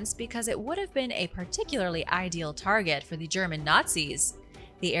presence because it would have been a particularly ideal target for the German Nazis.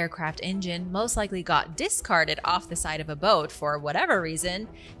 The aircraft engine most likely got discarded off the side of a boat for whatever reason,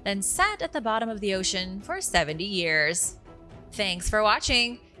 then sat at the bottom of the ocean for 70 years. Thanks for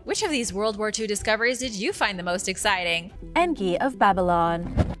watching! Which of these World War II discoveries did you find the most exciting? Enki of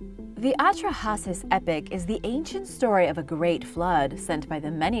Babylon. The Atrahasis epic is the ancient story of a great flood sent by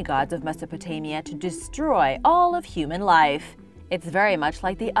the many gods of Mesopotamia to destroy all of human life. It's very much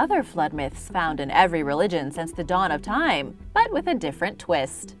like the other flood myths found in every religion since the dawn of time, but with a different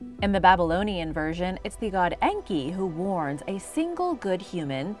twist. In the Babylonian version, it's the god Enki who warns a single good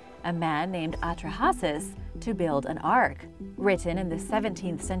human, a man named Atrahasis, to build an ark. Written in the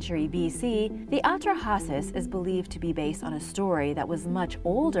 17th century BC, the Atrahasis is believed to be based on a story that was much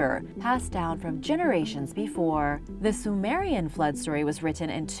older, passed down from generations before. The Sumerian flood story was written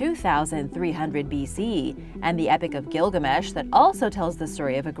in 2300 BC, and the Epic of Gilgamesh that also tells the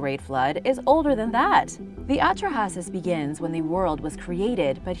story of a great flood is older than that. The Atrahasis begins when the world was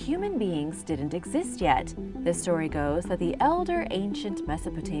created, but human beings didn't exist yet. The story goes that the elder ancient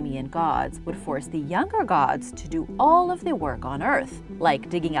Mesopotamian gods would force the younger gods to do all of the work on Earth, like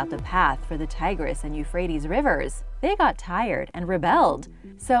digging out the path for the Tigris and Euphrates rivers. They got tired and rebelled.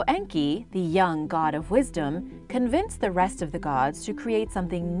 So Enki, the young god of wisdom, convinced the rest of the gods to create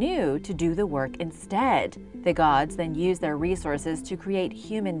something new to do the work instead. The gods then used their resources to create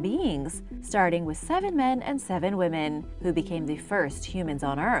human beings, starting with 7 men and 7 women, who became the first humans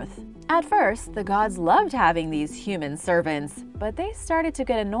on Earth. At first, the gods loved having these human servants, but they started to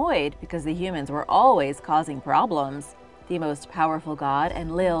get annoyed because the humans were always causing problems. The most powerful god,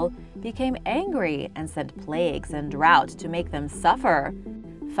 Enlil, became angry and sent plagues and drought to make them suffer.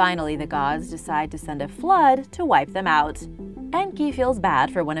 Finally, the gods decide to send a flood to wipe them out. Enki feels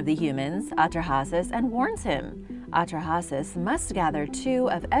bad for one of the humans, Atrahasis, and warns him. Atrahasis must gather 2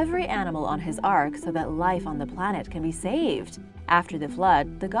 of every animal on his ark so that life on the planet can be saved. After the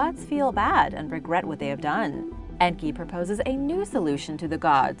flood, the gods feel bad and regret what they have done. Enki proposes a new solution to the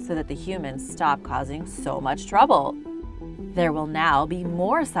gods so that the humans stop causing so much trouble. There will now be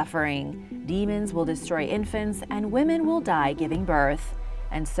more suffering. Demons will destroy infants, and women will die giving birth.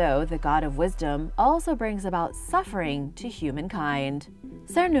 And so the god of wisdom also brings about suffering to humankind.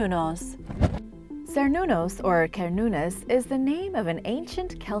 Cernunnos. Cernunnos, or Cernunnos, is the name of an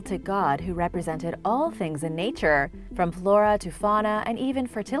ancient Celtic god who represented all things in nature, from flora to fauna and even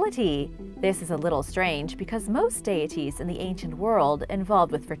fertility. This is a little strange because most deities in the ancient world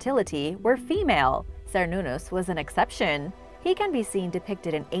involved with fertility were female. Cernunnos was an exception. He can be seen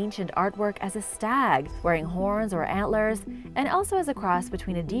depicted in ancient artwork as a stag, wearing horns or antlers, and also as a cross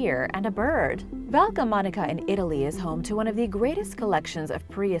between a deer and a bird. Valca Monica in Italy is home to one of the greatest collections of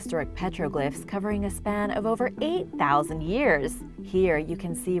prehistoric petroglyphs covering a span of over 8,000 years. Here you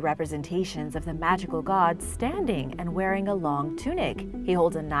can see representations of the magical god standing and wearing a long tunic. He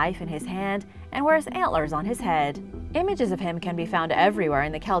holds a knife in his hand and wears antlers on his head. Images of him can be found everywhere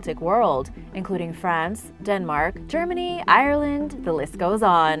in the Celtic world, including France, Denmark, Germany, Ireland, the list goes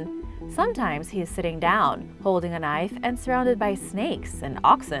on. Sometimes he is sitting down, holding a knife and surrounded by snakes and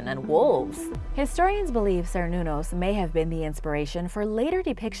oxen and wolves. Historians believe Cernunnos may have been the inspiration for later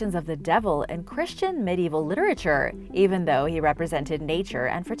depictions of the devil in Christian medieval literature, even though he represented nature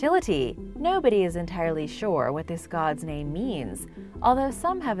and fertility. Nobody is entirely sure what this god's name means, although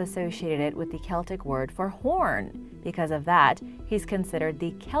some have associated it with the Celtic word for horn. Because of that, he's considered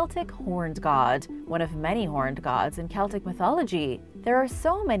the Celtic horned god, one of many horned gods in Celtic mythology. There are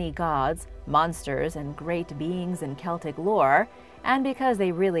so many gods, monsters, and great beings in Celtic lore, and because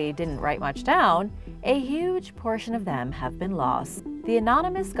they really didn't write much down, a huge portion of them have been lost. The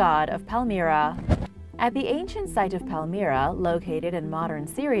anonymous god of Palmyra. At the ancient site of Palmyra, located in modern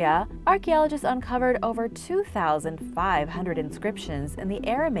Syria, archaeologists uncovered over 2,500 inscriptions in the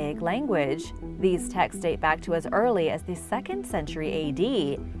Aramaic language. These texts date back to as early as the 2nd century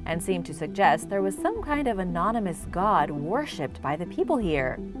AD and seem to suggest there was some kind of anonymous god worshipped by the people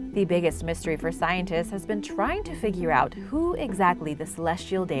here. The biggest mystery for scientists has been trying to figure out who exactly the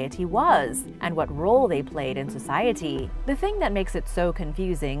celestial deity was and what role they played in society. The thing that makes it so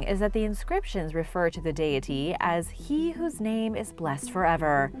confusing is that the inscriptions refer to the deity as He whose name is blessed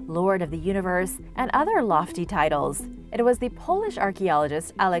forever, Lord of the universe, and other lofty titles. It was the Polish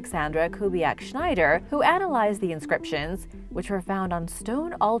archaeologist Aleksandra Kubiak-Schneider who analyzed the inscriptions, which were found on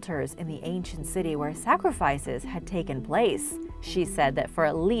stone altars in the ancient city where sacrifices had taken place. She said that for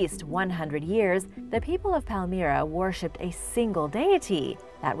at least 100 years, the people of Palmyra worshipped a single deity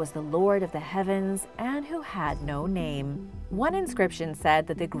that was the Lord of the heavens and who had no name. One inscription said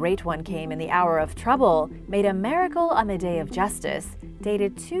that the Great One came in the hour of trouble, made a miracle on the day of justice,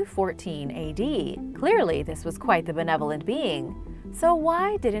 dated 214 AD. Clearly, this was quite the benevolent being. So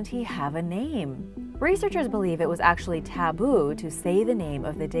why didn't he have a name? Researchers believe it was actually taboo to say the name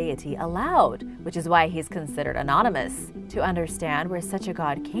of the deity aloud, which is why he's considered anonymous. To understand where such a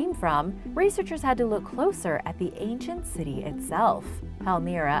god came from, researchers had to look closer at the ancient city itself.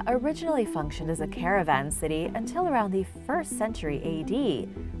 Palmyra originally functioned as a caravan city until around the 1st century AD,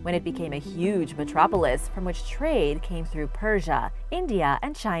 when it became a huge metropolis from which trade came through Persia, India,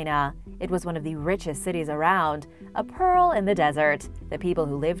 and China. It was one of the richest cities around, a pearl in the desert. The people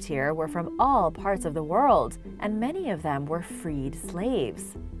who lived here were from all parts of the world, and many of them were freed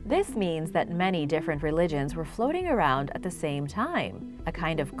slaves. This means that many different religions were floating around at the same time. A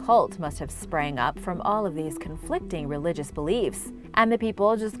kind of cult must have sprang up from all of these conflicting religious beliefs, and the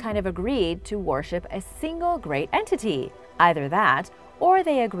people just kind of agreed to worship a single great entity. Either that, or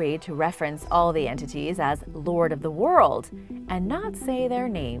they agreed to reference all the entities as Lord of the World and not say their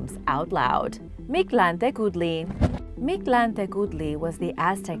names out loud. Mictlantecutli. Mictlantecutli was the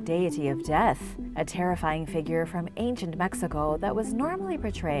Aztec deity of death, a terrifying figure from ancient Mexico that was normally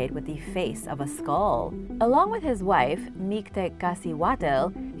portrayed with the face of a skull. Along with his wife,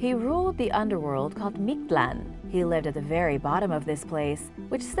 Mictecacihuatl, he ruled the underworld called Mictlan. He lived at the very bottom of this place,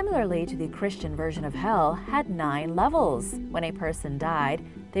 which similarly to the Christian version of hell, had 9 levels. When a person died,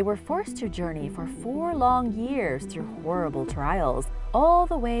 they were forced to journey for 4 long years through horrible trials, all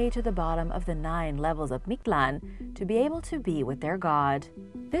the way to the bottom of the 9 levels of Mictlan to be able to be with their god.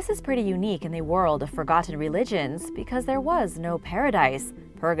 This is pretty unique in the world of forgotten religions because there was no paradise,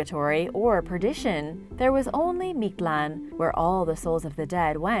 purgatory, or perdition. There was only Mictlan, where all the souls of the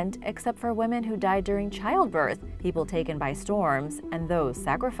dead went except for women who died during childbirth, people taken by storms, and those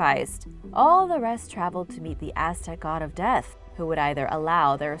sacrificed. All the rest traveled to meet the Aztec god of death, who would either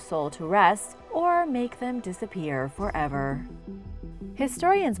allow their soul to rest or make them disappear forever.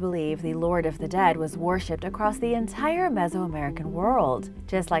 Historians believe the Lord of the Dead was worshipped across the entire Mesoamerican world.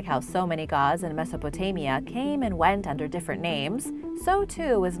 Just like how so many gods in Mesopotamia came and went under different names, so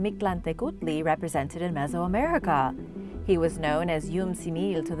too was Mictlantecutli represented in Mesoamerica. He was known as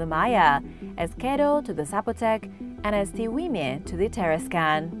Yum-Simil to the Maya, as Quero to the Zapotec, and as Tiwime to the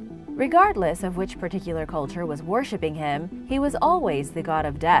Tarascan. Regardless of which particular culture was worshipping him, he was always the god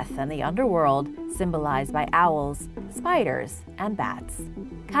of death and the underworld, symbolized by owls, spiders, and bats.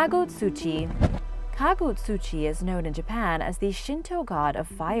 Kagutsuchi. Kagutsuchi is known in Japan as the Shinto god of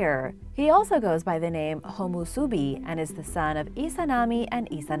fire. He also goes by the name Homusubi and is the son of Izanami and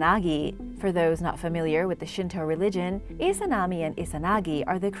Izanagi. For those not familiar with the Shinto religion, Izanami and Izanagi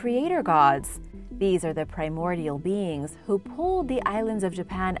are the creator gods. These are the primordial beings who pulled the islands of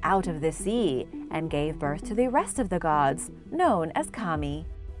Japan out of the sea and gave birth to the rest of the gods, known as kami.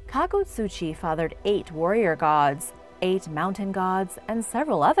 Kagutsuchi fathered 8 warrior gods, 8 mountain gods, and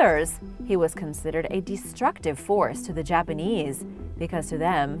several others. He was considered a destructive force to the Japanese, because to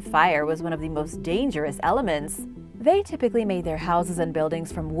them, fire was one of the most dangerous elements. They typically made their houses and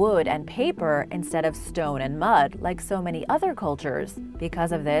buildings from wood and paper instead of stone and mud, like so many other cultures.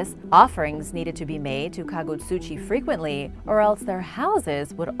 Because of this, offerings needed to be made to Kagutsuchi frequently, or else their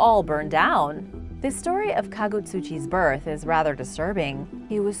houses would all burn down. The story of Kagutsuchi's birth is rather disturbing.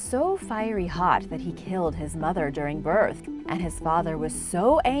 He was so fiery hot that he killed his mother during birth, and his father was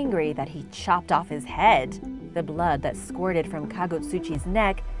so angry that he chopped off his head. The blood that squirted from Kagutsuchi's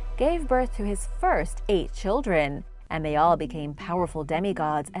neck gave birth to his first 8 children, and they all became powerful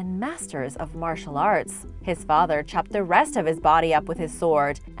demigods and masters of martial arts. His father chopped the rest of his body up with his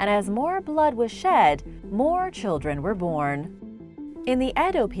sword, and as more blood was shed, more children were born. In the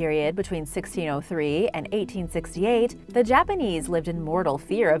Edo period between 1603 and 1868, the Japanese lived in mortal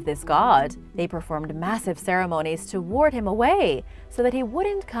fear of this god. They performed massive ceremonies to ward him away so that he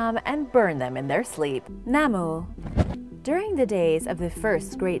wouldn't come and burn them in their sleep. Namu. During the days of the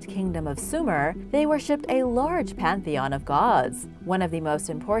first great kingdom of Sumer, they worshipped a large pantheon of gods. One of the most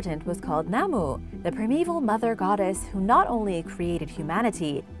important was called Namu, the primeval mother goddess who not only created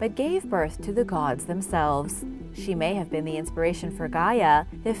humanity, but gave birth to the gods themselves. She may have been the inspiration for Gaia,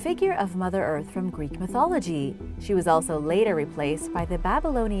 the figure of Mother Earth from Greek mythology. She was also later replaced by the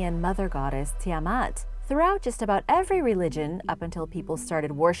Babylonian mother goddess Tiamat. Throughout just about every religion, up until people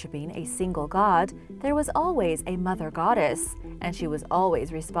started worshipping a single god, there was always a mother goddess, and she was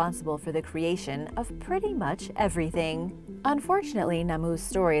always responsible for the creation of pretty much everything. Unfortunately, Namu's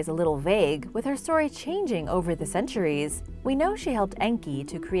story is a little vague, with her story changing over the centuries. We know she helped Enki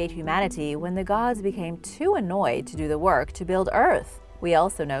to create humanity when the gods became too annoyed to do the work to build Earth. We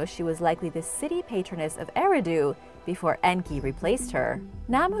also know she was likely the city patroness of Eridu before Enki replaced her.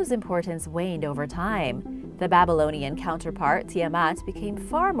 Namu's importance waned over time. The Babylonian counterpart, Tiamat, became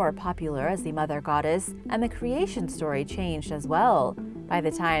far more popular as the mother goddess, and the creation story changed as well. By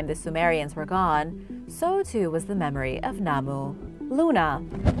the time the Sumerians were gone, so too was the memory of Namu. Luna.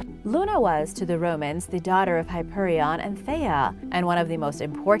 Luna was, to the Romans, the daughter of Hyperion and Theia, and one of the most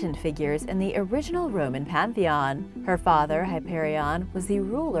important figures in the original Roman pantheon. Her father, Hyperion, was the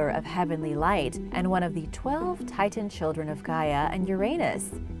ruler of heavenly light and one of the 12 Titan children of Gaia and Uranus.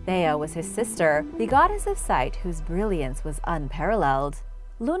 Theia was his sister, the goddess of sight whose brilliance was unparalleled.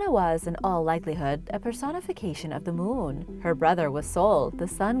 Luna was, in all likelihood, a personification of the moon. Her brother was Sol, the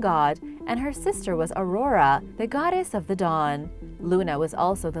sun god, and her sister was Aurora, the goddess of the dawn. Luna was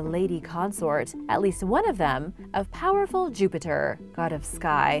also the lady consort, at least one of them, of powerful Jupiter, god of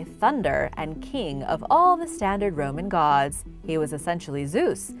sky, thunder, and king of all the standard Roman gods. He was essentially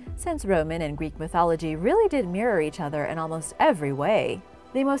Zeus, since Roman and Greek mythology really did mirror each other in almost every way.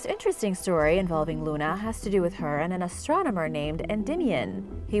 The most interesting story involving Luna has to do with her and an astronomer named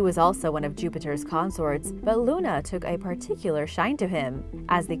Endymion. He was also one of Jupiter's consorts, but Luna took a particular shine to him.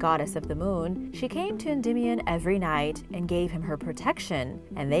 As the goddess of the moon, she came to Endymion every night and gave him her protection,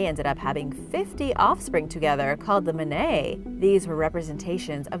 and they ended up having 50 offspring together called the Menae. These were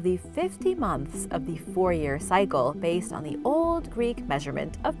representations of the 50 months of the 4-year cycle based on the old Greek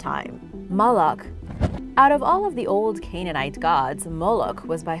measurement of time. Moloch. Out of all of the old Canaanite gods, Moloch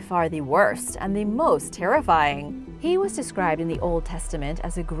was by far the worst and the most terrifying. He was described in the Old Testament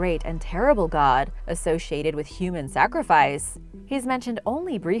as a great and terrible god associated with human sacrifice. He's mentioned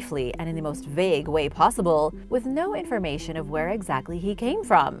only briefly and in the most vague way possible, with no information of where exactly he came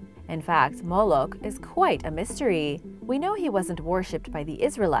from. In fact, Moloch is quite a mystery. We know he wasn't worshipped by the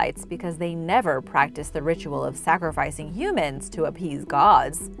Israelites because they never practiced the ritual of sacrificing humans to appease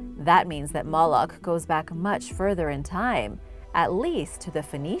gods. That means that Moloch goes back much further in time, at least to the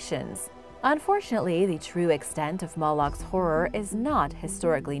Phoenicians. Unfortunately, the true extent of Moloch's horror is not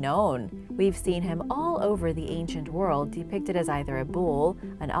historically known. We've seen him all over the ancient world depicted as either a bull,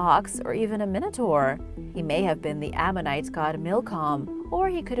 an ox, or even a minotaur. He may have been the Ammonite god Milcom, or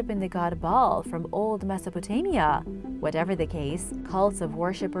he could have been the god Baal from old Mesopotamia. Whatever the case, cults of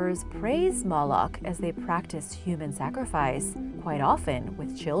worshippers praise Moloch as they practiced human sacrifice, quite often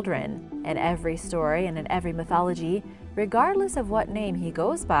with children. In every story and in every mythology, regardless of what name he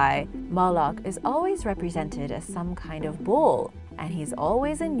goes by, Moloch is always represented as some kind of bull, and he's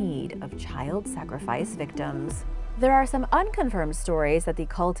always in need of child sacrifice victims. There are some unconfirmed stories that the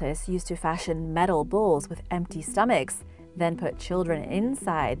cultists used to fashion metal bulls with empty stomachs, then put children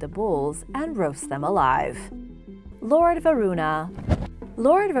inside the bulls and roast them alive. Lord Varuna.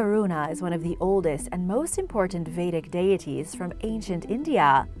 Lord Varuna is one of the oldest and most important Vedic deities from ancient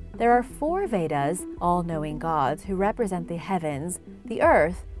India. There are 4 Vedas, all-knowing gods who represent the heavens, the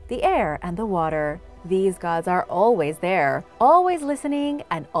earth, the air, and the water. These gods are always there, always listening,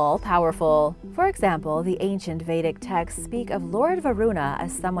 and all-powerful. For example, the ancient Vedic texts speak of Lord Varuna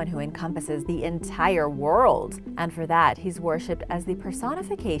as someone who encompasses the entire world, and for that he's worshipped as the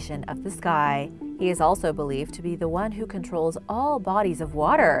personification of the sky. He is also believed to be the one who controls all bodies of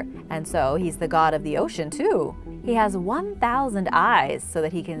water, and so he's the god of the ocean too. He has 1,000 eyes so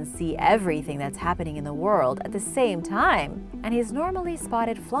that he can see everything that's happening in the world at the same time, and he's normally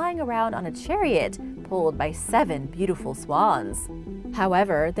spotted flying around on a chariot pulled by 7 beautiful swans.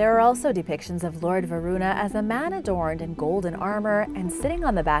 However, there are also depictions of Lord Varuna as a man adorned in golden armor and sitting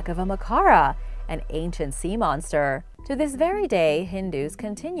on the back of a makara, an ancient sea monster. To this very day, Hindus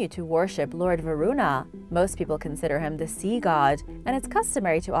continue to worship Lord Varuna. Most people consider him the sea god, and it's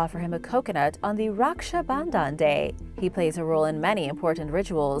customary to offer him a coconut on the Raksha Bandhan day. He plays a role in many important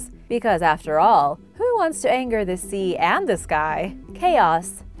rituals, because after all, who wants to anger the sea and the sky?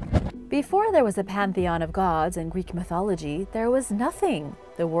 Chaos. Before there was a pantheon of gods in Greek mythology, there was nothing.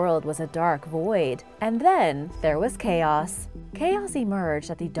 The world was a dark void. And then there was chaos. Chaos emerged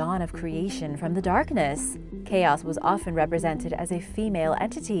at the dawn of creation from the darkness. Chaos was often represented as a female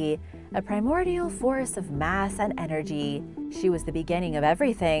entity, a primordial force of mass and energy. She was the beginning of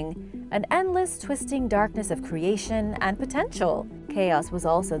everything, an endless twisting darkness of creation and potential. Chaos was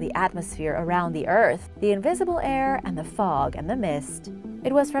also the atmosphere around the earth, the invisible air and the fog and the mist.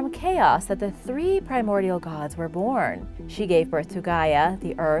 It was from chaos that the three primordial gods were born. She gave birth to Gaia,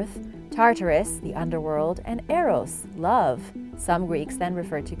 the earth, Tartarus, the underworld, and Eros, love. Some Greeks then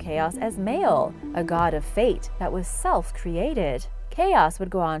referred to chaos as Male, a god of fate that was self-created. Chaos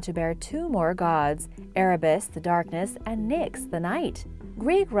would go on to bear two more gods, Erebus, the darkness, and Nyx, the night.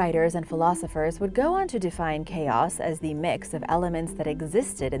 Greek writers and philosophers would go on to define chaos as the mix of elements that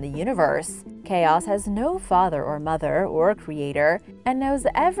existed in the universe. Chaos has no father or mother or creator and knows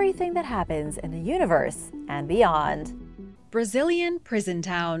everything that happens in the universe and beyond. Brazilian prison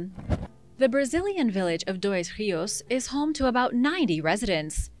town. The Brazilian village of Dois Rios is home to about 90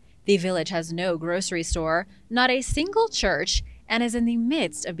 residents. The village has no grocery store, not a single church, and is in the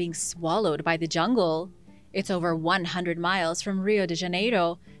midst of being swallowed by the jungle. It's over 100 miles from Rio de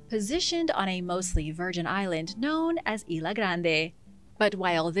Janeiro, positioned on a mostly virgin island known as Ilha Grande. But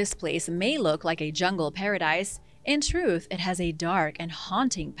while this place may look like a jungle paradise, in truth it has a dark and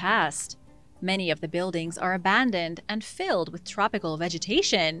haunting past. Many of the buildings are abandoned and filled with tropical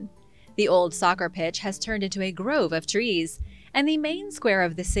vegetation. The old soccer pitch has turned into a grove of trees, and the main square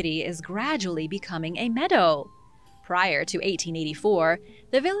of the city is gradually becoming a meadow. Prior to 1884,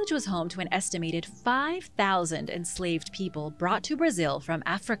 the village was home to an estimated 5,000 enslaved people brought to Brazil from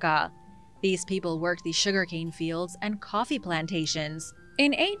Africa. These people worked the sugarcane fields and coffee plantations.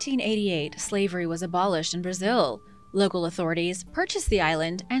 In 1888, slavery was abolished in Brazil. Local authorities purchased the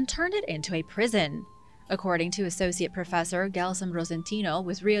island and turned it into a prison. According to Associate Professor Gelson Rosentino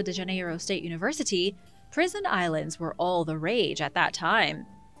with Rio de Janeiro State University, prison islands were all the rage at that time.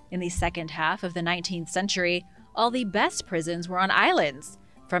 In the second half of the 19th century, all the best prisons were on islands,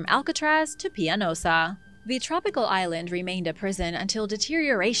 from Alcatraz to Pianosa. The tropical island remained a prison until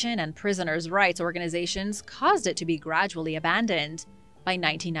deterioration and prisoners' rights organizations caused it to be gradually abandoned. By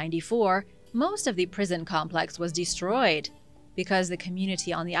 1994, most of the prison complex was destroyed. Because the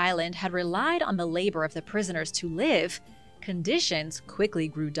community on the island had relied on the labor of the prisoners to live, conditions quickly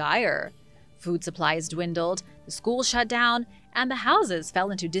grew dire. Food supplies dwindled, the school shut down, and the houses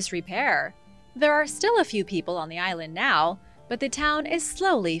fell into disrepair. There are still a few people on the island now, but the town is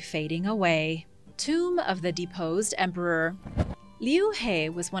slowly fading away. Tomb of the deposed emperor. Liu He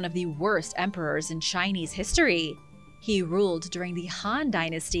was one of the worst emperors in Chinese history. He ruled during the Han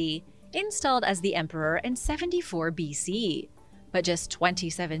Dynasty, installed as the emperor in 74 BC. But just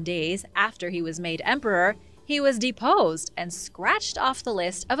 27 days after he was made emperor, he was deposed and scratched off the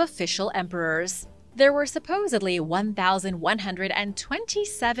list of official emperors. There were supposedly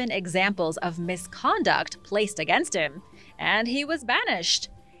 1,127 examples of misconduct placed against him, and he was banished.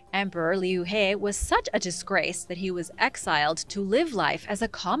 Emperor Liu He was such a disgrace that he was exiled to live life as a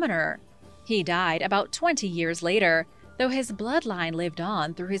commoner. He died about 20 years later, though his bloodline lived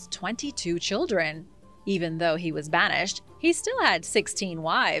on through his 22 children. Even though he was banished, he still had 16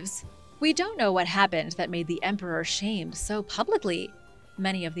 wives. We don't know what happened that made the emperor shamed so publicly.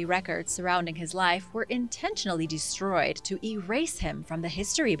 Many of the records surrounding his life were intentionally destroyed to erase him from the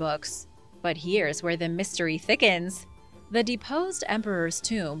history books. But here's where the mystery thickens. The deposed emperor's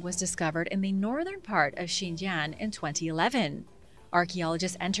tomb was discovered in the northern part of Xinjiang in 2011.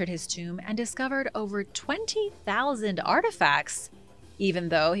 Archaeologists entered his tomb and discovered over 20,000 artifacts. Even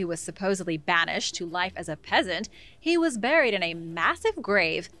though he was supposedly banished to life as a peasant, he was buried in a massive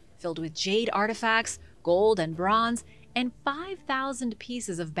grave filled with jade artifacts, gold and bronze, and 5,000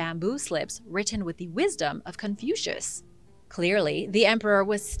 pieces of bamboo slips written with the wisdom of Confucius. Clearly, the emperor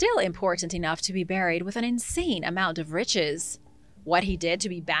was still important enough to be buried with an insane amount of riches. What he did to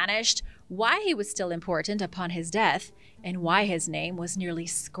be banished, why he was still important upon his death, and why his name was nearly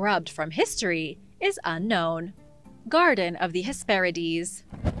scrubbed from history is unknown. Garden of the Hesperides.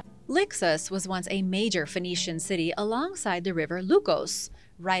 Lixus was once a major Phoenician city alongside the river Lukos,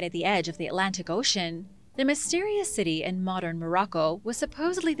 right at the edge of the Atlantic Ocean. The mysterious city in modern Morocco was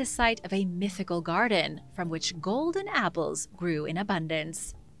supposedly the site of a mythical garden from which golden apples grew in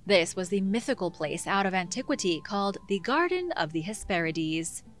abundance. This was the mythical place out of antiquity called the Garden of the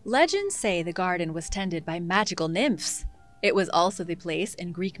Hesperides. Legends say the garden was tended by magical nymphs. It was also the place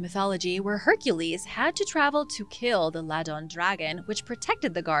in Greek mythology where Hercules had to travel to kill the Ladon dragon, which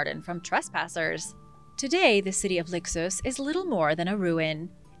protected the garden from trespassers. Today, the city of Lixus is little more than a ruin.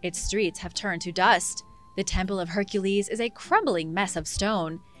 Its streets have turned to dust. The Temple of Hercules is a crumbling mess of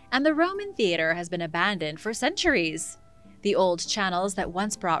stone, and the Roman theater has been abandoned for centuries. The old channels that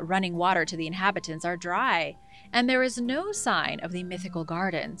once brought running water to the inhabitants are dry, and there is no sign of the mythical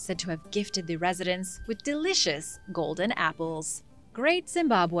garden said to have gifted the residents with delicious golden apples. Great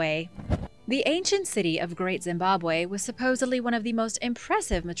Zimbabwe. The ancient city of Great Zimbabwe was supposedly one of the most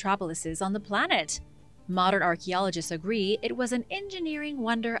impressive metropolises on the planet. Modern archaeologists agree it was an engineering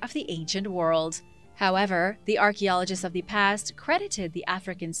wonder of the ancient world. However, the archaeologists of the past credited the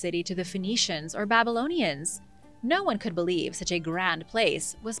African city to the Phoenicians or Babylonians. No one could believe such a grand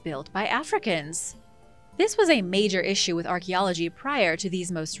place was built by Africans. This was a major issue with archaeology prior to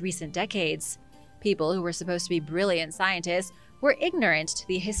these most recent decades. People who were supposed to be brilliant scientists were ignorant to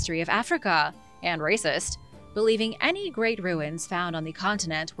the history of Africa, and racist, believing any great ruins found on the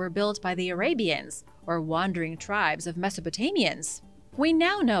continent were built by the Arabians or wandering tribes of Mesopotamians. We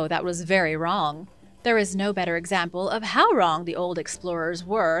now know that was very wrong. There is no better example of how wrong the old explorers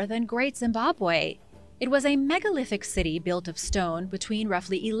were than Great Zimbabwe. It was a megalithic city built of stone between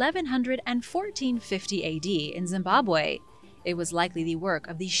roughly 1100 and 1450 AD in Zimbabwe. It was likely the work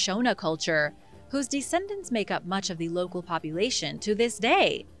of the Shona culture, whose descendants make up much of the local population to this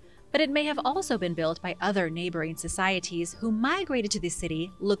day. But it may have also been built by other neighboring societies who migrated to the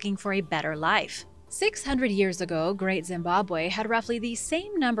city looking for a better life. 600 years ago, Great Zimbabwe had roughly the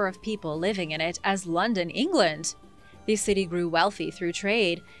same number of people living in it as London, England. The city grew wealthy through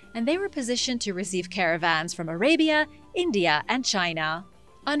trade, and they were positioned to receive caravans from Arabia, India, and China.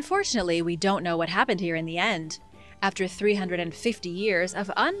 Unfortunately, we don't know what happened here in the end. After 350 years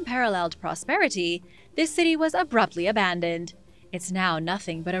of unparalleled prosperity, this city was abruptly abandoned. It's now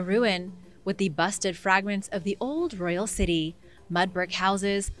nothing but a ruin, with the busted fragments of the old royal city, mud brick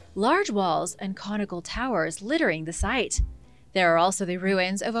houses, large walls, and conical towers littering the site. There are also the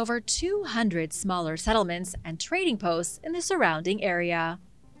ruins of over 200 smaller settlements and trading posts in the surrounding area.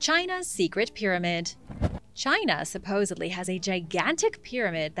 China's secret pyramid. China supposedly has a gigantic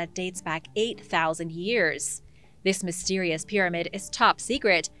pyramid that dates back 8,000 years. This mysterious pyramid is top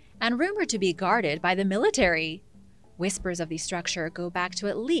secret and rumored to be guarded by the military. Whispers of the structure go back to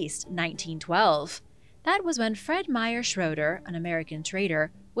at least 1912. That was when Fred Meyer Schroeder, an American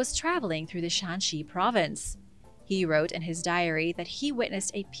trader, was traveling through the Shanxi province. He wrote in his diary that he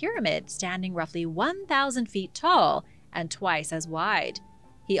witnessed a pyramid standing roughly 1,000 feet tall and twice as wide.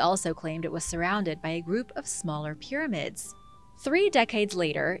 He also claimed it was surrounded by a group of smaller pyramids. 3 decades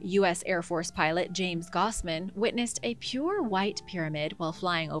later, U.S. Air Force pilot James Gossman witnessed a pure white pyramid while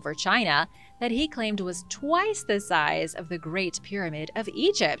flying over China that he claimed was twice the size of the Great Pyramid of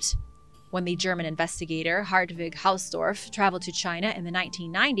Egypt. When the German investigator Hartwig Hausdorff traveled to China in the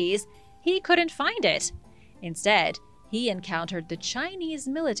 1990s, he couldn't find it. Instead, he encountered the Chinese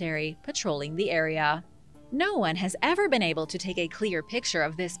military patrolling the area. No one has ever been able to take a clear picture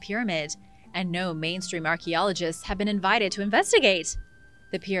of this pyramid, and no mainstream archaeologists have been invited to investigate.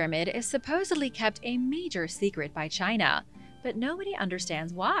 The pyramid is supposedly kept a major secret by China, but nobody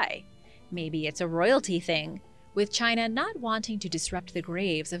understands why. Maybe it's a royalty thing, with China not wanting to disrupt the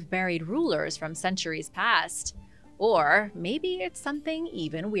graves of buried rulers from centuries past. Or maybe it's something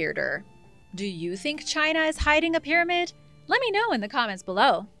even weirder. Do you think China is hiding a pyramid? Let me know in the comments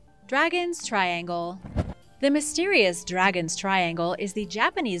below. Dragon's Triangle. The mysterious Dragon's Triangle is the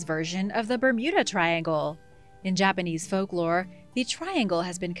Japanese version of the Bermuda Triangle. In Japanese folklore, the triangle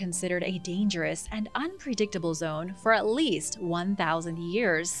has been considered a dangerous and unpredictable zone for at least 1,000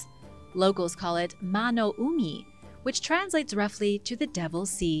 years. Locals call it Ma-no Umi, which translates roughly to the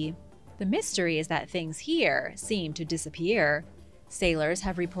Devil's Sea. The mystery is that things here seem to disappear. Sailors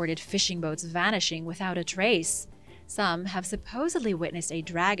have reported fishing boats vanishing without a trace. Some have supposedly witnessed a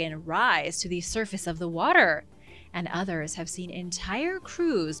dragon rise to the surface of the water, and others have seen entire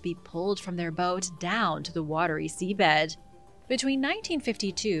crews be pulled from their boat down to the watery seabed. Between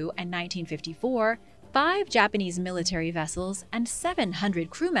 1952 and 1954, 5 Japanese military vessels and 700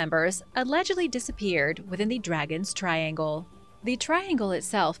 crew members allegedly disappeared within the Dragon's Triangle. The triangle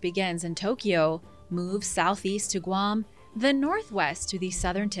itself begins in Tokyo, moves southeast to Guam, then northwest to the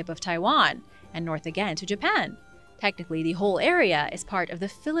southern tip of Taiwan, and north again to Japan. Technically, the whole area is part of the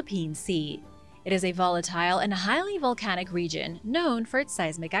Philippine Sea. It is a volatile and highly volcanic region known for its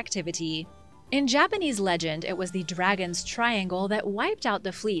seismic activity. In Japanese legend, it was the Dragon's Triangle that wiped out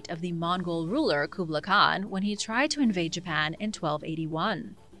the fleet of the Mongol ruler Kublai Khan when he tried to invade Japan in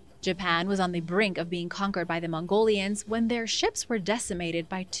 1281. Japan was on the brink of being conquered by the Mongolians when their ships were decimated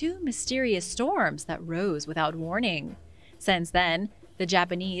by 2 mysterious storms that rose without warning. Since then, the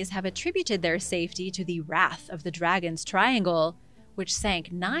Japanese have attributed their safety to the wrath of the Dragon's Triangle, which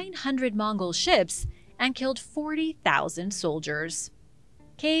sank 900 Mongol ships and killed 40,000 soldiers.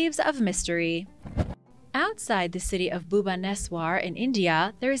 Caves of Mystery. Outside the city of Bhubaneswar in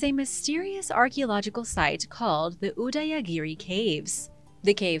India, there is a mysterious archaeological site called the Udayagiri Caves.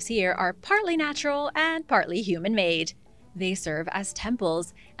 The caves here are partly natural and partly human-made. They serve as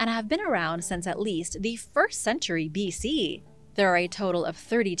temples and have been around since at least the 1st century BC. There are a total of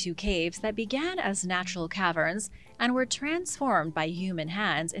 32 caves that began as natural caverns and were transformed by human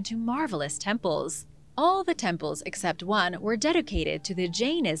hands into marvelous temples. All the temples except one were dedicated to the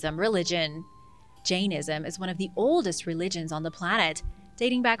Jainism religion. Jainism is one of the oldest religions on the planet,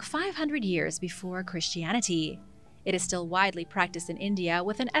 dating back 500 years before Christianity. It is still widely practiced in India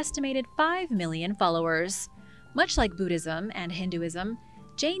with an estimated 5 million followers. Much like Buddhism and Hinduism,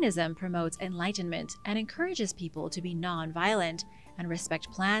 Jainism promotes enlightenment and encourages people to be non-violent and respect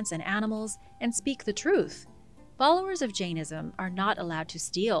plants and animals and speak the truth. Followers of Jainism are not allowed to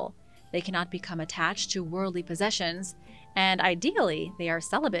steal. They cannot become attached to worldly possessions, and ideally, they are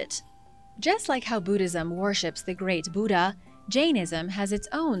celibate. Just like how Buddhism worships the great Buddha, Jainism has its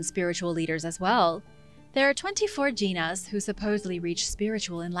own spiritual leaders as well. There are 24 jinas who supposedly reached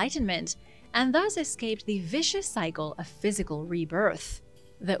spiritual enlightenment and thus escaped the vicious cycle of physical rebirth.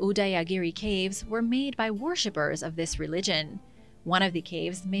 The Udayagiri caves were made by worshippers of this religion. One of the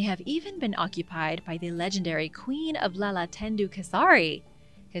caves may have even been occupied by the legendary Queen of Lalatendu Kesari.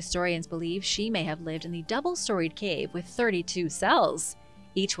 Historians believe she may have lived in the double-storied cave with 32 cells,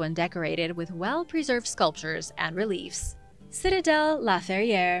 each one decorated with well-preserved sculptures and reliefs. Citadelle La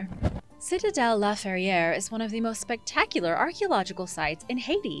Ferrière. Citadelle La Ferrière is one of the most spectacular archaeological sites in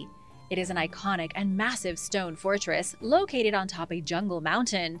Haiti. It is an iconic and massive stone fortress located on top a jungle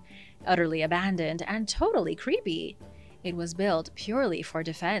mountain, utterly abandoned and totally creepy. It was built purely for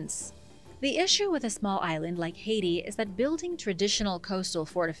defense. The issue with a small island like Haiti is that building traditional coastal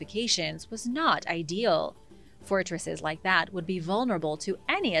fortifications was not ideal. Fortresses like that would be vulnerable to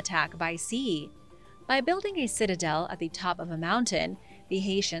any attack by sea. By building a citadel at the top of a mountain, the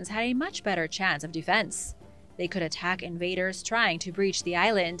Haitians had a much better chance of defense. They could attack invaders trying to breach the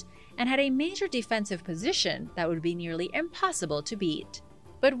island and had a major defensive position that would be nearly impossible to beat.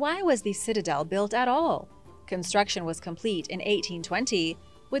 But why was the citadel built at all? Construction was complete in 1820,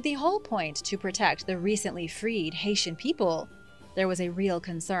 with the whole point to protect the recently freed Haitian people. There was a real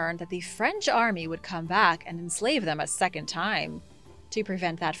concern that the French army would come back and enslave them a second time. To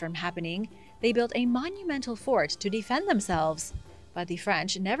prevent that from happening, they built a monumental fort to defend themselves. But the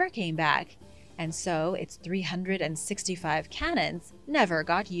French never came back, and so its 365 cannons never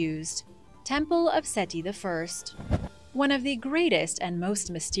got used. Temple of Seti I. One of the greatest and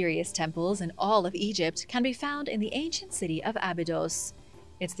most mysterious temples in all of Egypt can be found in the ancient city of Abydos.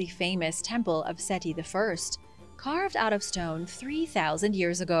 It's the famous Temple of Seti I, carved out of stone 3,000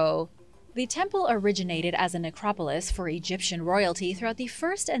 years ago. The temple originated as a necropolis for Egyptian royalty throughout the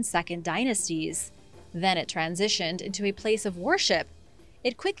 1st and 2nd dynasties. Then it transitioned into a place of worship.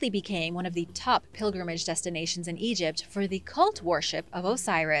 It quickly became one of the top pilgrimage destinations in Egypt for the cult worship of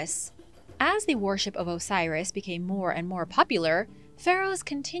Osiris. As the worship of Osiris became more and more popular, pharaohs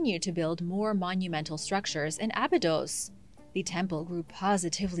continued to build more monumental structures in Abydos. The temple grew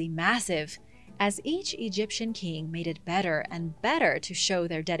positively massive, as each Egyptian king made it better and better to show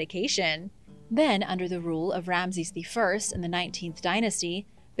their dedication. Then, under the rule of Ramses I in the 19th dynasty,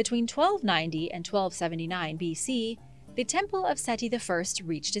 between 1290 and 1279 BC, the Temple of Seti I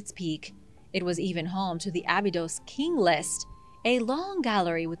reached its peak. It was even home to the Abydos King List, a long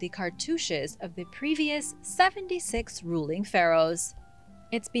gallery with the cartouches of the previous 76 ruling pharaohs.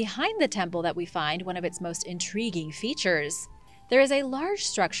 It's behind the temple that we find one of its most intriguing features. There is a large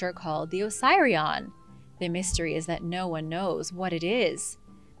structure called the Osirion. The mystery is that no one knows what it is.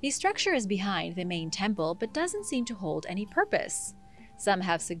 The structure is behind the main temple but doesn't seem to hold any purpose. Some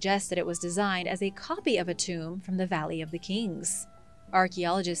have suggested it was designed as a copy of a tomb from the Valley of the Kings.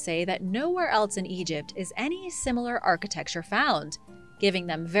 Archaeologists say that nowhere else in Egypt is any similar architecture found, giving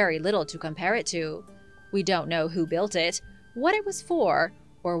them very little to compare it to. We don't know who built it, what it was for,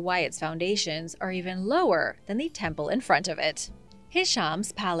 or why its foundations are even lower than the temple in front of it.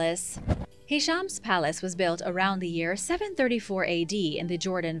 Hisham's Palace. Hisham's Palace was built around the year 734 AD in the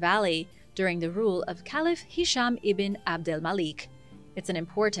Jordan Valley during the rule of Caliph Hisham ibn Abdel Malik. It's an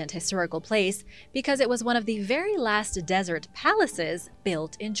important historical place because it was one of the very last desert palaces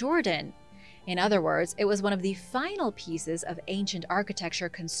built in Jordan. In other words, it was one of the final pieces of ancient architecture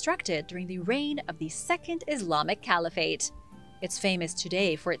constructed during the reign of the Second Islamic Caliphate. It's famous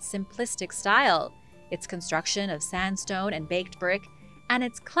today for its simplistic style, its construction of sandstone and baked brick, and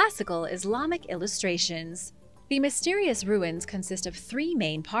its classical Islamic illustrations. The mysterious ruins consist of 3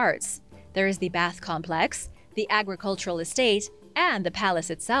 main parts. There is the bath complex, the agricultural estate, and the palace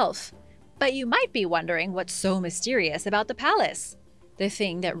itself. But you might be wondering what's so mysterious about the palace. The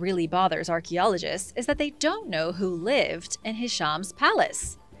thing that really bothers archaeologists is that they don't know who lived in Hisham's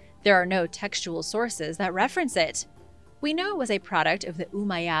palace. There are no textual sources that reference it. We know it was a product of the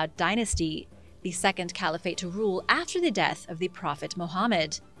Umayyad dynasty. the second caliphate to rule after the death of the Prophet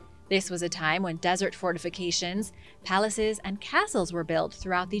Muhammad. This was a time when desert fortifications, palaces, and castles were built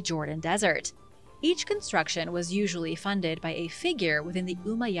throughout the Jordan Desert. Each construction was usually funded by a figure within the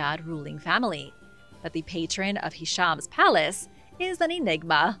Umayyad ruling family, but the patron of Hisham's palace is an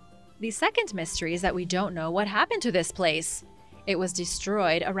enigma. The second mystery is that we don't know what happened to this place. It was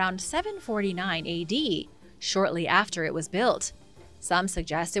destroyed around 749 AD, shortly after it was built. Some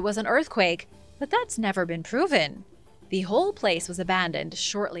suggest it was an earthquake, but that's never been proven. The whole place was abandoned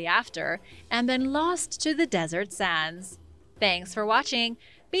shortly after and then lost to the desert sands. Thanks for watching.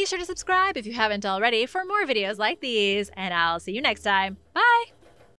 Be sure to subscribe if you haven't already for more videos like these, and I'll see you next time. Bye!